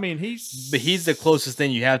 animal. I mean, he's the closest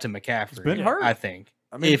thing you have to McCaffrey. been hurt. I think.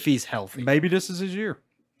 I mean, If he's healthy. maybe this is his year.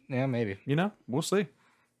 Yeah, maybe. You know, we'll see.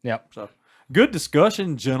 Yep. So, good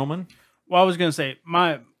discussion, gentlemen. Well, I was going to say,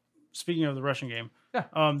 speaking of the rushing game,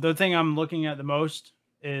 Yeah. the thing I'm looking at the most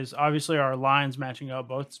is obviously our lines matching up,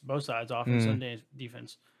 both sides, offense and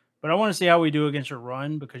defense. But I want to see how we do against your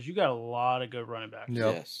run because you got a lot of good running backs.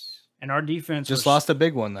 Yep. Yes. And our defense Just was- lost a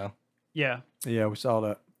big one, though. Yeah. Yeah, we saw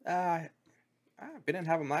that. We didn't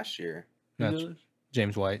have him last year. That's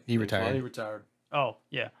James White. He retired. He retired. Oh,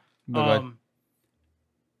 yeah. But go ahead.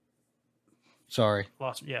 Sorry.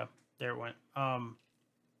 Lost. Yeah, there it went.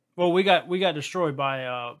 Well, we got destroyed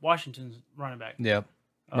by Washington's running back. Yep.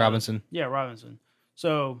 Uh, Robinson. Yeah, Robinson.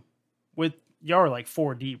 So with y'all are like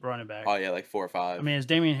 4 deep running back. Oh yeah, like 4 or 5. I mean, is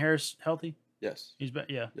Damian Harris healthy? yes. He's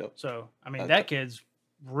yeah. Yep. So I mean, That's that it. kid's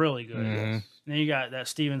really good. Mhm. Yes. And then you got that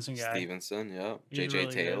Stevenson guy, Stevenson. Yep. He's JJ really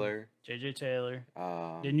good. Taylor. JJ Taylor.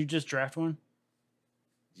 Um, Didn't you just draft one?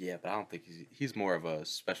 yeah, but I don't think he's more of a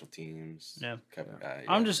special teams Yeah. type of guy.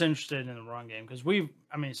 I'm yeah. just interested in the run game because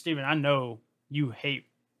Steven, I know you hate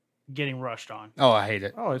getting rushed on. Oh, I hate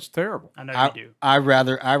it. Oh, it's terrible. I know I, you do. I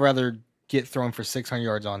rather get thrown for 600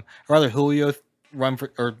 yards on. I'd rather Julio run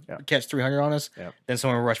for or Yeah. catch 300 on us Yep. than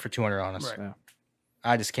someone rush for 200 on us. Right. Yeah.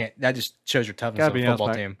 I just can't. That just shows your toughness Gotta of a be honest,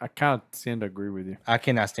 football man, team. I kind of tend to agree with you. I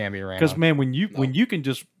cannot stand being ran Because on. man, when you No. can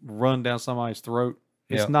just run down somebody's throat,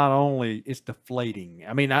 it's Yeah. not only it's deflating.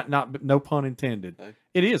 I mean, not no pun intended. Okay.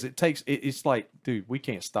 It is. It takes. It's like, dude, we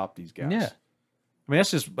can't stop these guys. Yeah. I mean,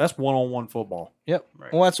 that's one-on-one football. Yep.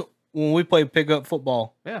 Right. Well, that's when we played pickup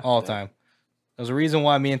football Yeah. all the Yeah. time. There's a reason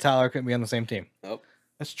why me and Tyler couldn't be on the same team Nope.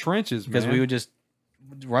 That's trenches, because man. we would just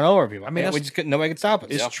run over people. I mean, we that's- just couldn't. Nobody could stop us.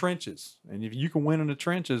 It's Yeah. trenches, and if you can win in the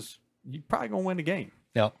trenches, you're probably gonna win the game,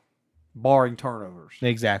 Yep. barring turnovers.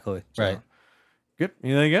 Exactly. So, Right. Good.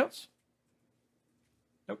 Anything else?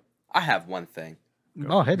 I have one thing.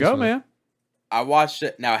 Oh, hit us Go, with it. man. I watched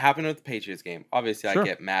it. Now it happened with the Patriots game. Obviously, Sure. I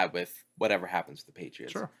get mad with whatever happens with the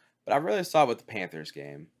Patriots. Sure. But I really saw it with the Panthers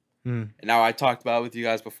game. Hmm. And now I talked about it with you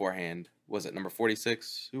guys beforehand. Was it number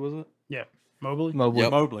 46? Who was it? Mobley. Mobley.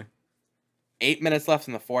 Yep. Mobley. 8 minutes left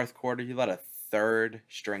in the fourth quarter. You let a third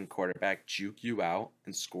string quarterback juke you out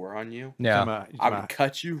and score on you. Yeah. I would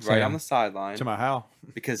cut you right Same. on the sideline To my how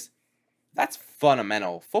because that's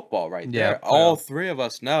fundamental football right Yeah. there. All three of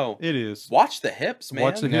us know. it is. Watch the hips, man.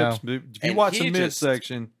 Watch the Yeah. hips. Dude. If you And watch he the just-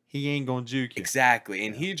 midsection, he ain't gonna juke you. Exactly.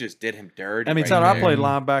 And he just did him dirty. I mean, right Tyler, I there. played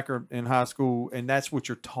linebacker in high school, and that's what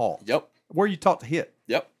you're taught. Yep. Where you taught to hit.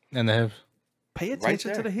 Yep. And the hips. pay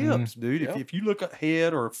attention to there. the hips, dude. Yep. If you look at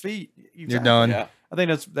head or feet, You're done. Yeah. I think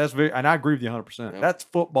that's very, and I agree with you 100%. Yep. That's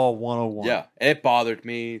football 101. Yeah, it bothered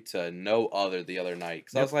me to no other the other night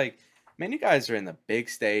because I Yep. was like, man, you guys are in the big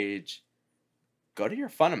stage. Go to your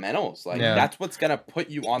fundamentals. Like Yeah. that's what's gonna put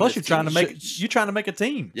you on. Plus, this you're trying team. to make a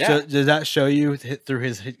team. Yeah, So does that show you through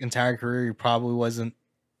his entire career he probably wasn't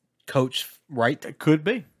coached right? It could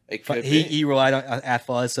be. it could He be. he relied on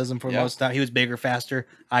athleticism for Yeah. most of the time. He was bigger, faster.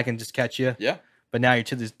 I can just catch you. Yeah, But now you're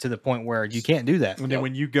to the point where you can't do that. And then Yep.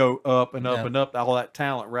 when you go up and up Yeah. and up, all that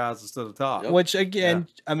talent rises to the top. Yep. Which again,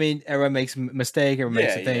 I mean, everyone makes a mistake, everyone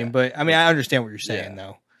makes a Yeah, thing. yeah. But I mean, I understand what you're saying Yeah.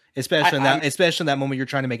 though, especially I'm- in that moment you're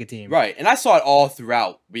trying to make a team. right. And I saw it all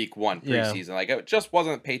throughout week 1 Yeah. preseason. Like it just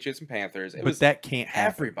wasn't Patriots and Panthers. It But was that can't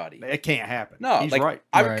happen. everybody. It can't happen. No, he's like right.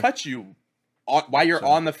 I would Right. cut you while you're So-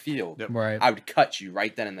 on the field. Yep. Right. I would cut you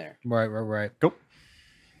right then and there. Right.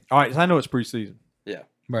 All right, so I know it's preseason.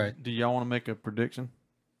 Right. Do y'all want to make a prediction?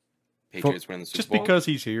 Patriots win the Super Just Bowl. because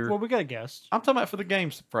he's here. Well, we got a guest. I'm talking about for the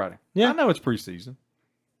games Friday. Yeah. I know it's preseason,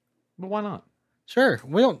 but why not? Sure.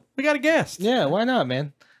 We don't. We got a guest. Yeah. Why not,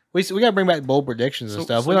 man? We gotta bring back bold predictions and So-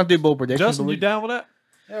 stuff. so We don't do bold predictions. Justin, but you down with that?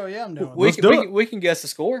 Oh yeah, I'm doing. we, Let's can, do we, it. can, we can guess the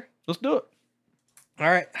score. Let's do it. All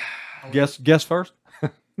right. Guess first.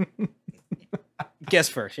 Guess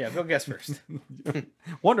first. Yeah. Go guess first.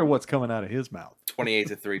 Wonder what's coming out of his mouth.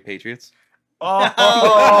 28-3 Patriots. Oh,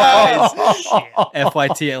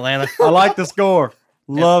 FYT Atlanta. I like the score.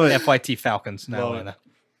 Love it. FYT Falcons. Not Love it.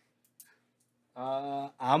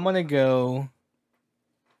 Atlanta. I'm gonna go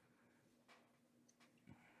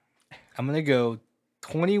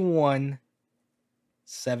 21-17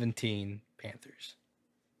 Panthers.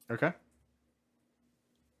 Okay.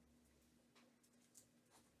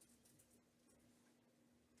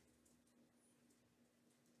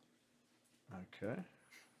 Okay.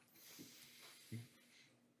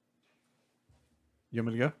 You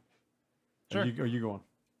want me to go? Sure. Are you going?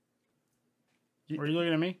 Were you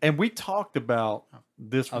looking at me? And we talked about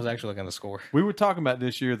this. I was actually looking at the score. We were talking about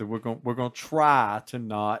this year that we're going to try to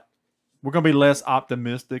not. We're going to be less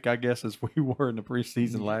optimistic, I guess, as we were in the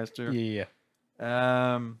preseason last year. Yeah.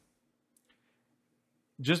 I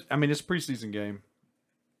mean, it's a preseason game.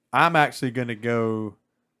 I'm actually going to go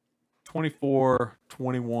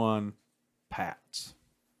 24-21 Pats.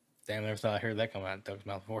 Damn, I never thought I heard that come out of Doug's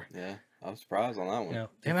mouth before. Yeah, I'm surprised on that one. Yeah.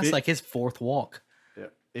 Damn, If that's it- like his fourth walk. Yeah.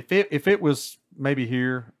 If it was maybe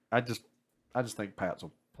here, I just think Pats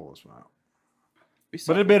will pull this one out. We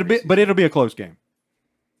suck But in preseason. it'll be a close game.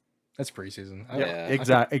 That's preseason. Yeah.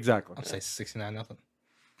 Exactly. I'll say 69-0.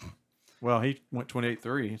 Well, he went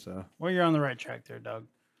 28-3, so Well, you're on the right track there, Doug.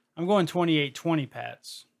 I'm going 28-20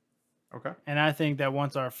 Pats. okay. And I think that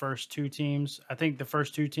once the first two teams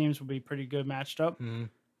will be pretty good matched up. Mm-hmm.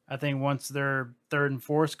 I think once their third and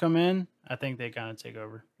fourth come in, I think they kind of take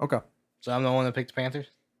over. Okay. So I'm the one that picked the Panthers?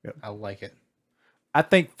 Yep. I like it. I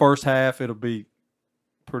think first half it'll be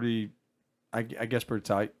pretty, I guess, pretty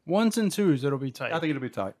tight. Ones and twos, it'll be tight. I think it'll be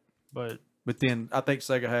tight. but But then I think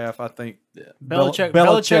second half, I think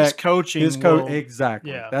Belichick's coaching. his coach, will-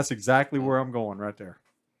 exactly. yeah. That's exactly where I'm going right there.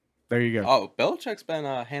 There you go. Oh, Belichick's been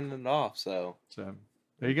handing it off. So So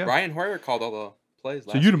there you go. Brian Hoyer called all the plays.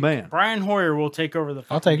 So Last you the week. man, Brian Hoyer will take over the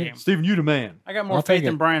I'll fucking take it. game. Steven. You the man. I got more I'll take faith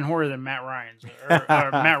in it. Brian Hoyer than Matt Ryan's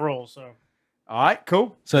or Matt Rule. So All right,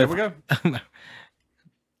 cool. So there if- we go.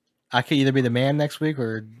 I could either be the man next week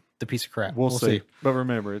or the piece of crap. We'll see. But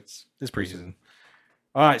remember, it's It's preseason.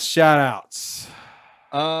 all right. Shout outs.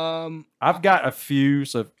 Um, I've got a few,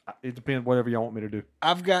 so it depends. Whatever y'all want me to do.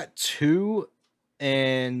 I've got 2,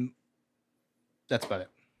 and that's about it.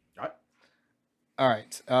 All right.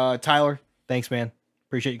 All right. Tyler, thanks, man.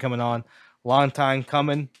 Appreciate you coming on. Long time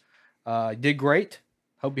coming. Did great.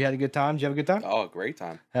 Hope you had a good time. Did you have a good time? Oh, great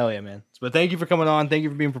time. Hell yeah, man. But thank you for coming on. Thank you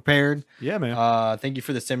for being prepared. Yeah, man. Thank you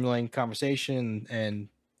for the stimulating conversation and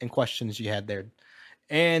questions you had there.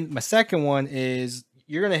 And my second one is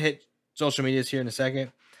you're going to hit social medias here in a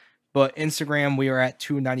second, but Instagram, we are at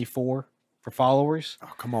 294 for followers.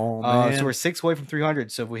 Oh, come on, man. So we're 6 away from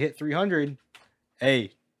 300. So if we hit 300,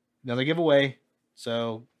 hey, another giveaway.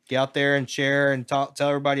 So get out there and share and tell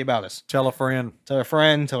everybody about us. Tell a friend. Tell a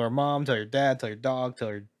friend, tell her mom, tell your dad, tell your dog, tell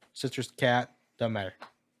your sister's cat. Doesn't matter.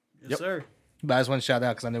 yes, Yep. sir. But I just want to shout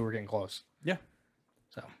out because I know we're getting close. Yeah.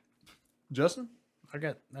 So Justin, I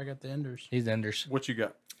got the enders. he's the enders. what you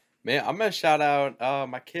got? Man, I'm gonna shout out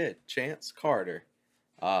my kid, Chance Carter.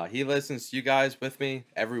 He listens to you guys with me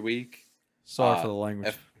every week. Sorry for the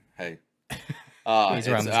language. Hey, He's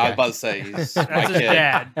around this I was guy. about to say he's my That's his kid.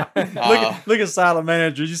 dad. Look at silent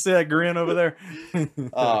manager. You see that grin over there?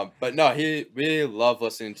 But no, we love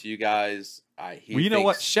listening to you guys. He Well, you know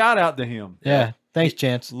what? thinks- Shout out to him. Yeah. Thanks,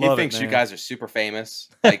 Chance. He Love it, thinks you man. guys are super famous.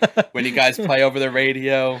 Like when you guys play over the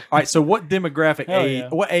radio. All right. So what demographic Hell age? yeah.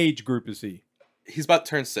 What age group is he? He's about to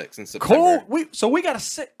turn 6 in September. Cool. We got to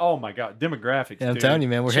sit. Oh my God, demographics. Yeah, I'm dude. telling you,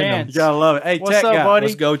 man. We're hitting them. Chance. You gotta love it. Hey, What's tech up, guy. buddy?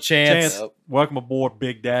 Let's go, Chance. Chance, Yep. welcome aboard,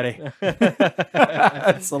 Big Daddy.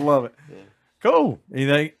 I love it. Yeah. Cool.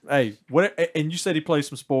 Anything? Hey, what? And you said he plays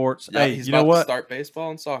some sports. Yeah, hey, he's you know about to what? start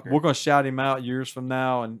baseball and soccer. We're gonna shout him out years from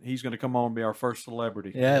now, and he's gonna come on and be our first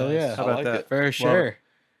celebrity. Yeah, yeah. How I about like that? it. For sure.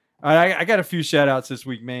 All right, I got a few shout outs this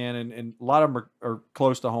week, man, and a lot of them are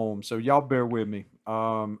close to home. So y'all bear with me.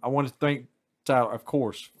 I want to thank Tyler, of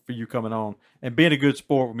course, for you coming on and being a good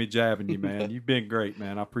sport with me jabbing you, man. You've been great,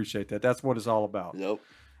 man. I appreciate that. That's what it's all about. Yep.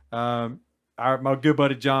 My good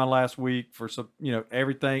buddy John last week for some,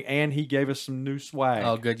 everything, and he gave us some new swag.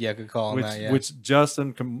 Oh, good. Yeah, good call on which, that. Yeah. which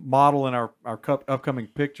Justin can model in our upcoming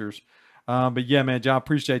pictures. But yeah, man, John,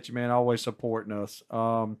 appreciate you, man. Always supporting us.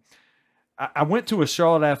 I went to a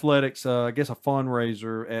Charlotte Athletics, I guess a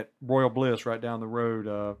fundraiser at Royal Bliss right down the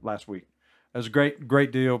road last week. It was a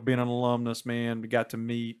great deal being an alumnus, man. We got to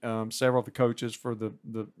meet several of the coaches for the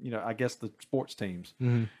I guess the sports teams.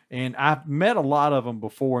 Mhm. And I've met a lot of them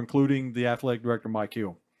before, including the athletic director, Mike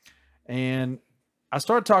Hill. And I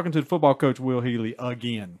started talking to the football coach, Will Healy,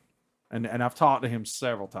 again. And I've talked to him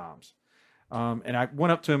several times. And I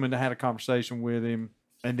went up to him and I had a conversation with him.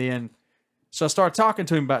 And then, so I started talking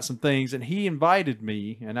to him about some things. And he invited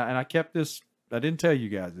me, and I kept this, I didn't tell you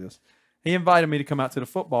guys this. He invited me to come out to the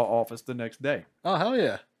football office the next day. Oh, hell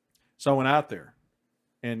yeah. So I went out there.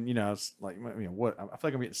 And, I was like, what? I feel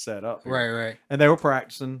like I'm getting set up here. Right. And they were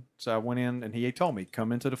practicing. So I went in and he told me,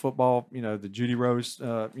 come into the football, the Judy Rose,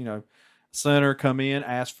 center, come in,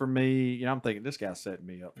 ask for me. I'm thinking this guy's setting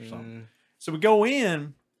me up for something. So we go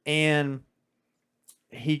in and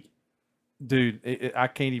I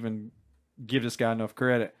can't even give this guy enough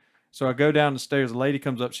credit. So I go down the stairs. A lady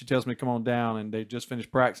comes up. She tells me to come on down, and they just finished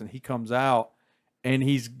practicing. He comes out, and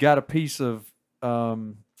he's got a piece of,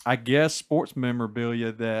 I guess, sports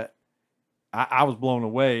memorabilia that I was blown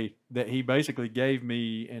away that he basically gave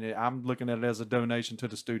me, and I'm looking at it as a donation to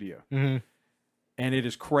the studio. Mm-hmm. And it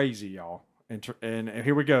is crazy, y'all. And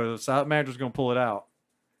here we go. The site manager's going to pull it out.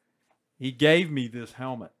 He gave me this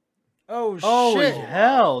helmet. Oh, Holy shit.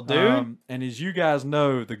 Hell, dude. And as you guys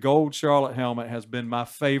know, the gold Charlotte helmet has been my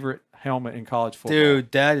favorite helmet in college football.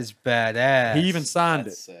 Dude, that is badass. He even signed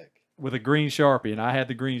That's it sick. with a green Sharpie, and I had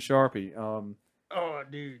the green Sharpie. Oh,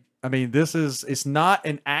 dude. I mean, it's not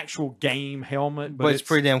an actual game helmet, but it's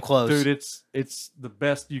pretty damn close. Dude, it's the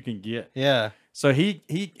best you can get. Yeah. So he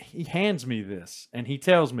hands me this, and he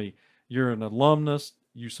tells me, you're an alumnus,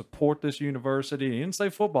 you support this university. He didn't say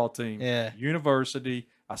football team. Yeah. University.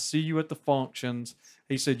 I see you at the functions.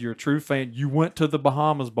 He said, you're a true fan. You went to the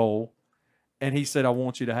Bahamas Bowl, and he said, I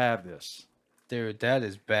want you to have this. Dude, that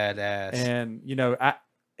is badass. And,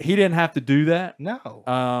 he didn't have to do that. No.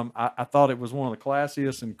 I thought it was one of the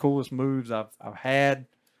classiest and coolest moves I've had.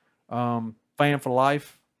 Fan for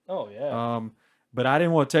life. Oh, yeah. But I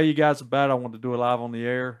didn't want to tell you guys about it. I wanted to do it live on the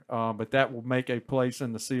air. But that will make a place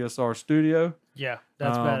in the CSR studio. Yeah,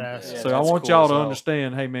 that's badass. Yeah, So I that's want cool y'all as to hell.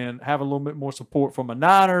 understand, hey man, have a little bit more support from my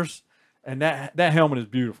Niners, and that helmet is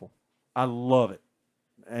beautiful. I love it,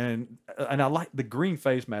 and I like the green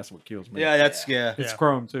face mask. What kills me? Yeah, that's, yeah. it's Yeah.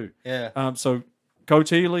 chrome too. Yeah. So Coach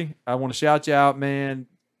Healy, I want to shout you out, man.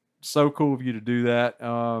 So cool of you to do that.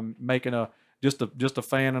 Making just a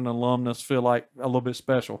fan and alumnus feel like a little bit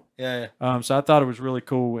special. Yeah. So I thought it was really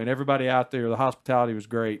cool, and everybody out there, the hospitality was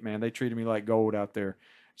great, man. They treated me like gold out there.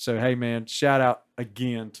 So hey, man, shout out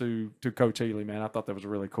again to Coach Healy, man. I thought that was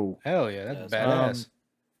really cool. Hell yeah. That's Yeah, badass.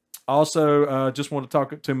 Also, just want to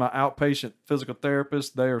talk to my outpatient physical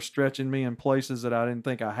therapist. They are stretching me in places that I didn't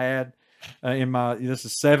think I had. This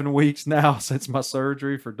is 7 weeks now since my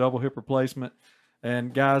surgery for double hip replacement.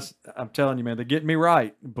 And guys, I'm telling you, man, they're getting me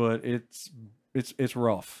right, but it's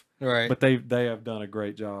rough. Right. But they have done a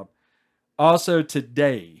great job. Also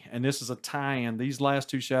today, and this is a tie-in. These last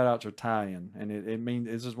two shout-outs are tie-in, and it means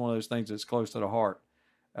this is one of those things that's close to the heart.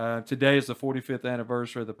 Today is the 45th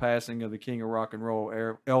anniversary of the passing of the king of rock and roll,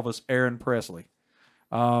 Elvis Aaron Presley,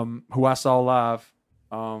 who I saw live.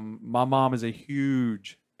 My mom is a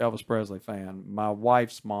huge Elvis Presley fan. My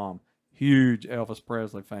wife's mom, huge Elvis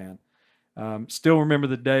Presley fan. Still remember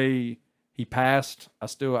the day he passed.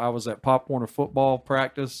 I was at Pop Warner football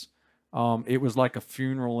practice. It was like a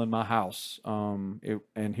funeral in my house.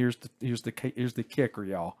 And here's the kicker,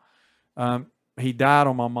 y'all. he died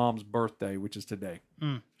on my mom's birthday, which is today.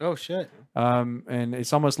 Oh shit. And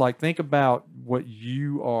it's almost like, think about what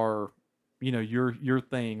you are, your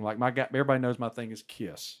thing. Like everybody knows my thing is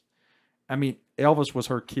Kiss. I mean, Elvis was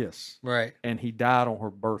her Kiss, Right. and he died on her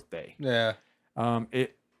birthday. Yeah.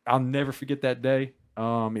 I'll never forget that day.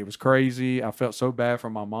 It was crazy. I felt so bad for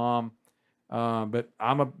my mom. But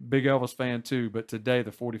I'm a big Elvis fan too. But today,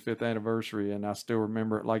 the 45th anniversary, and I still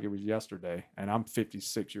remember it like it was yesterday. And I'm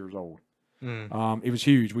 56 years old. It was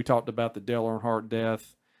huge. We talked about the Dale Earnhardt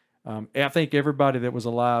death. I think everybody that was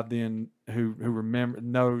alive then who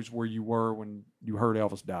knows where you were when you heard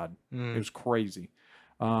Elvis died. It was crazy.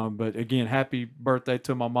 But again, happy birthday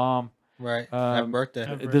to my mom. Right. Happy birthday.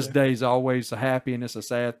 Happy This birthday. day is always a happy and it's a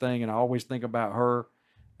sad thing, and I always think about her.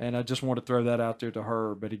 And I just want to throw that out there to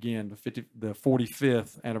her. But again, the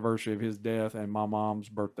 45th anniversary of his death and my mom's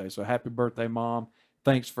birthday. So happy birthday, Mom.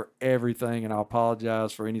 Thanks for everything, and I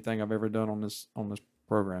apologize for anything I've ever done on this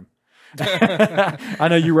program. I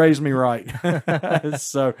know you raised me right.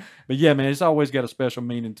 So, but yeah, man, it's always got a special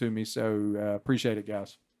meaning to me. So appreciate it,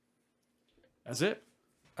 guys. That's it.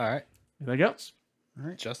 All right. Anything else? All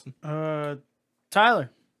right. Justin. Tyler,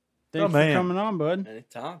 thanks for man. coming on, bud.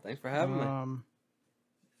 Anytime. Thanks for having me.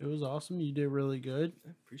 It was awesome. You did really good.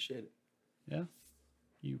 Appreciate it. Yeah.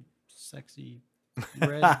 You sexy,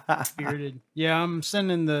 red bearded. Yeah, I'm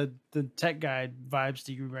sending the tech guy vibes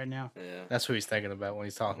to you right now. Yeah. That's what he's thinking about when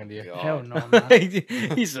he's talking to you. God. Hell no, I'm not.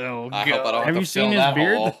 He's so I hope I don't Have to you seen fill his that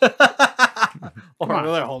beard? hole. Or on.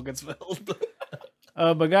 another hole gets filled.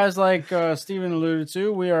 But guys, like Steven alluded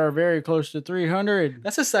to, we are very close to 300.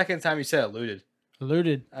 That's the second time you said alluded.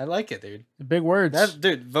 Alluded. I like it, dude. Big words. That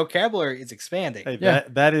dude, vocabulary is expanding. Hey, Yeah.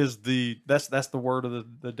 that's the word of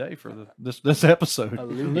the day for this episode.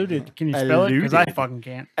 alluded. Can you spell it? Because I Alluded. fucking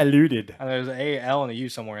can't. Alluded. And there's an A, L, and a U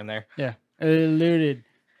somewhere in there. Yeah. Alluded.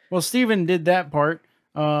 Well, Steven did that part.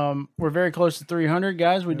 We're very close to 300,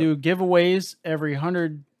 guys. We do giveaways every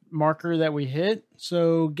 100 marker that we hit.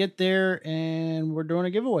 So get there, and we're doing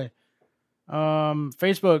a giveaway.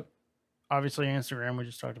 Facebook, obviously Instagram. We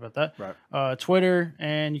just talked about that. Right. Twitter,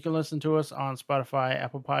 and you can listen to us on Spotify,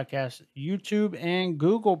 Apple Podcasts, YouTube, and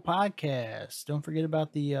Google Podcasts. Don't forget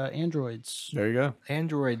about the Androids. There you go.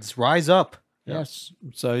 Androids, rise up. Yes.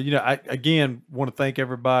 So I again want to thank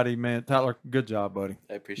everybody, man. Tyler, good job, buddy.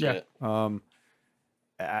 I appreciate Yeah.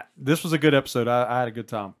 it. This was a good episode. I had a good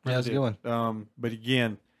time. Yeah, it was a good one. But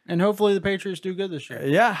again, And hopefully the Patriots do good this year.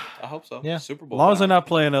 yeah, I hope so. Yeah. Super as Bowl. long as they're bound. not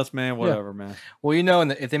playing us, man. Whatever, man. Well,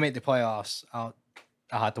 if they make the playoffs, I'll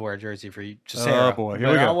have to wear a jersey for you. Just Oh, Sarah. boy. Here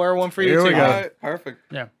But we go. I'll wear one for you Here we too. go. All right, perfect.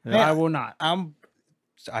 Yeah. Yeah. I will not.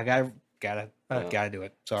 I gotta do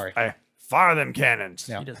it. Sorry. Hey, fire them cannons.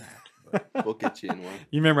 Yeah. He doesn't have to. We'll get you in one.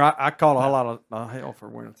 You remember I called a whole lot of hell for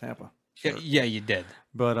wearing a Tampa. Yeah, you did.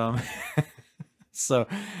 But so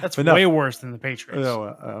That's but no. way worse than the Patriots.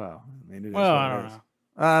 I mean, it is Well, what I it don't is. know.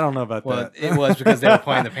 I don't know about Well, that. it was because they were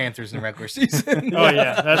playing the Panthers in regular season. Oh,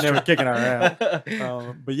 yeah. That's They were true. kicking our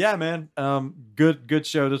ass. But yeah, man, good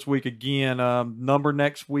show this week again. Number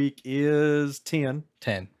next week is 10.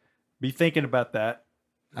 10. Be thinking about that.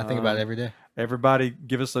 I think about it every day. Everybody,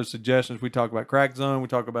 give us those suggestions. We talk about Crack Zone. We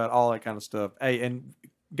talk about all that kind of stuff. Hey, and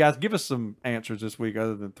guys, give us some answers this week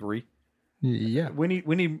other than 3. Yeah. We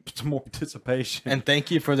need some more participation. And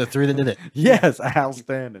thank you for the 3 that did it. yes,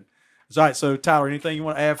 outstanding. All right, so Tyler, anything you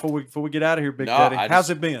want to add before we get out of here, Big No, Daddy? I How's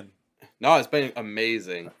just- it been? No, it's been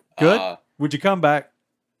amazing. Good. Would you come back?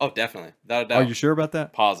 Oh, definitely. Without a doubt. Are you sure about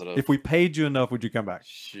that? Positive? If we paid you enough, would you come back?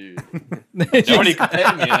 Shoot. Nobody can pay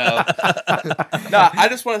me enough. No, I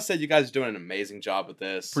just want to say you guys are doing an amazing job with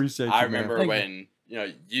this. Appreciate I you, man. remember Thank when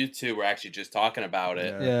you two were actually just talking about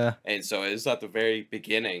it, Yeah. Yeah. and so it was at the very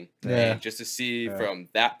beginning. Yeah. And just to see Yeah. from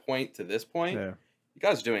that point to this point, Yeah. you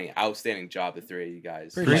guys are doing an outstanding job. The 3 of you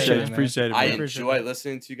guys. Appreciate it, Appreciate it. I man. Appreciate enjoy it.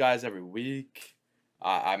 listening to you guys every week.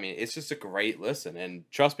 I mean, it's just a great listen. And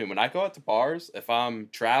trust me, when I go out to bars, if I'm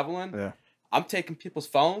traveling, Yeah. I'm taking people's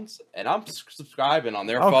phones and I'm subscribing on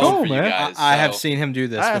their Oh, phone cool, for you man. guys. I have So, seen him do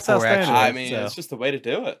this That's before, outstanding. actually. I mean, so, it's just the way to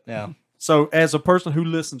do it. yeah. So, as a person who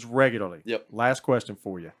listens regularly, Yep. last question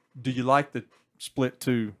for you: do you like the split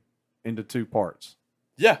into 2 parts?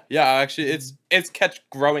 Yeah, actually, it's kept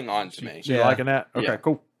growing on to me. So you Yeah. liking that? Okay, Yeah.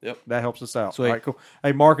 cool. Yep. That helps us out. Sweet. All right, cool.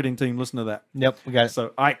 Hey, marketing team, listen to that. Yep, we got it. So,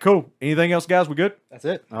 all right, cool. Anything else, guys? We good? That's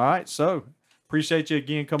it. All right. So, appreciate you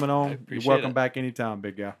again coming I on. You're appreciate welcome it. back anytime,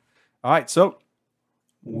 big guy. All right. So,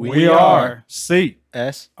 We are C.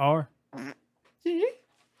 S. Are.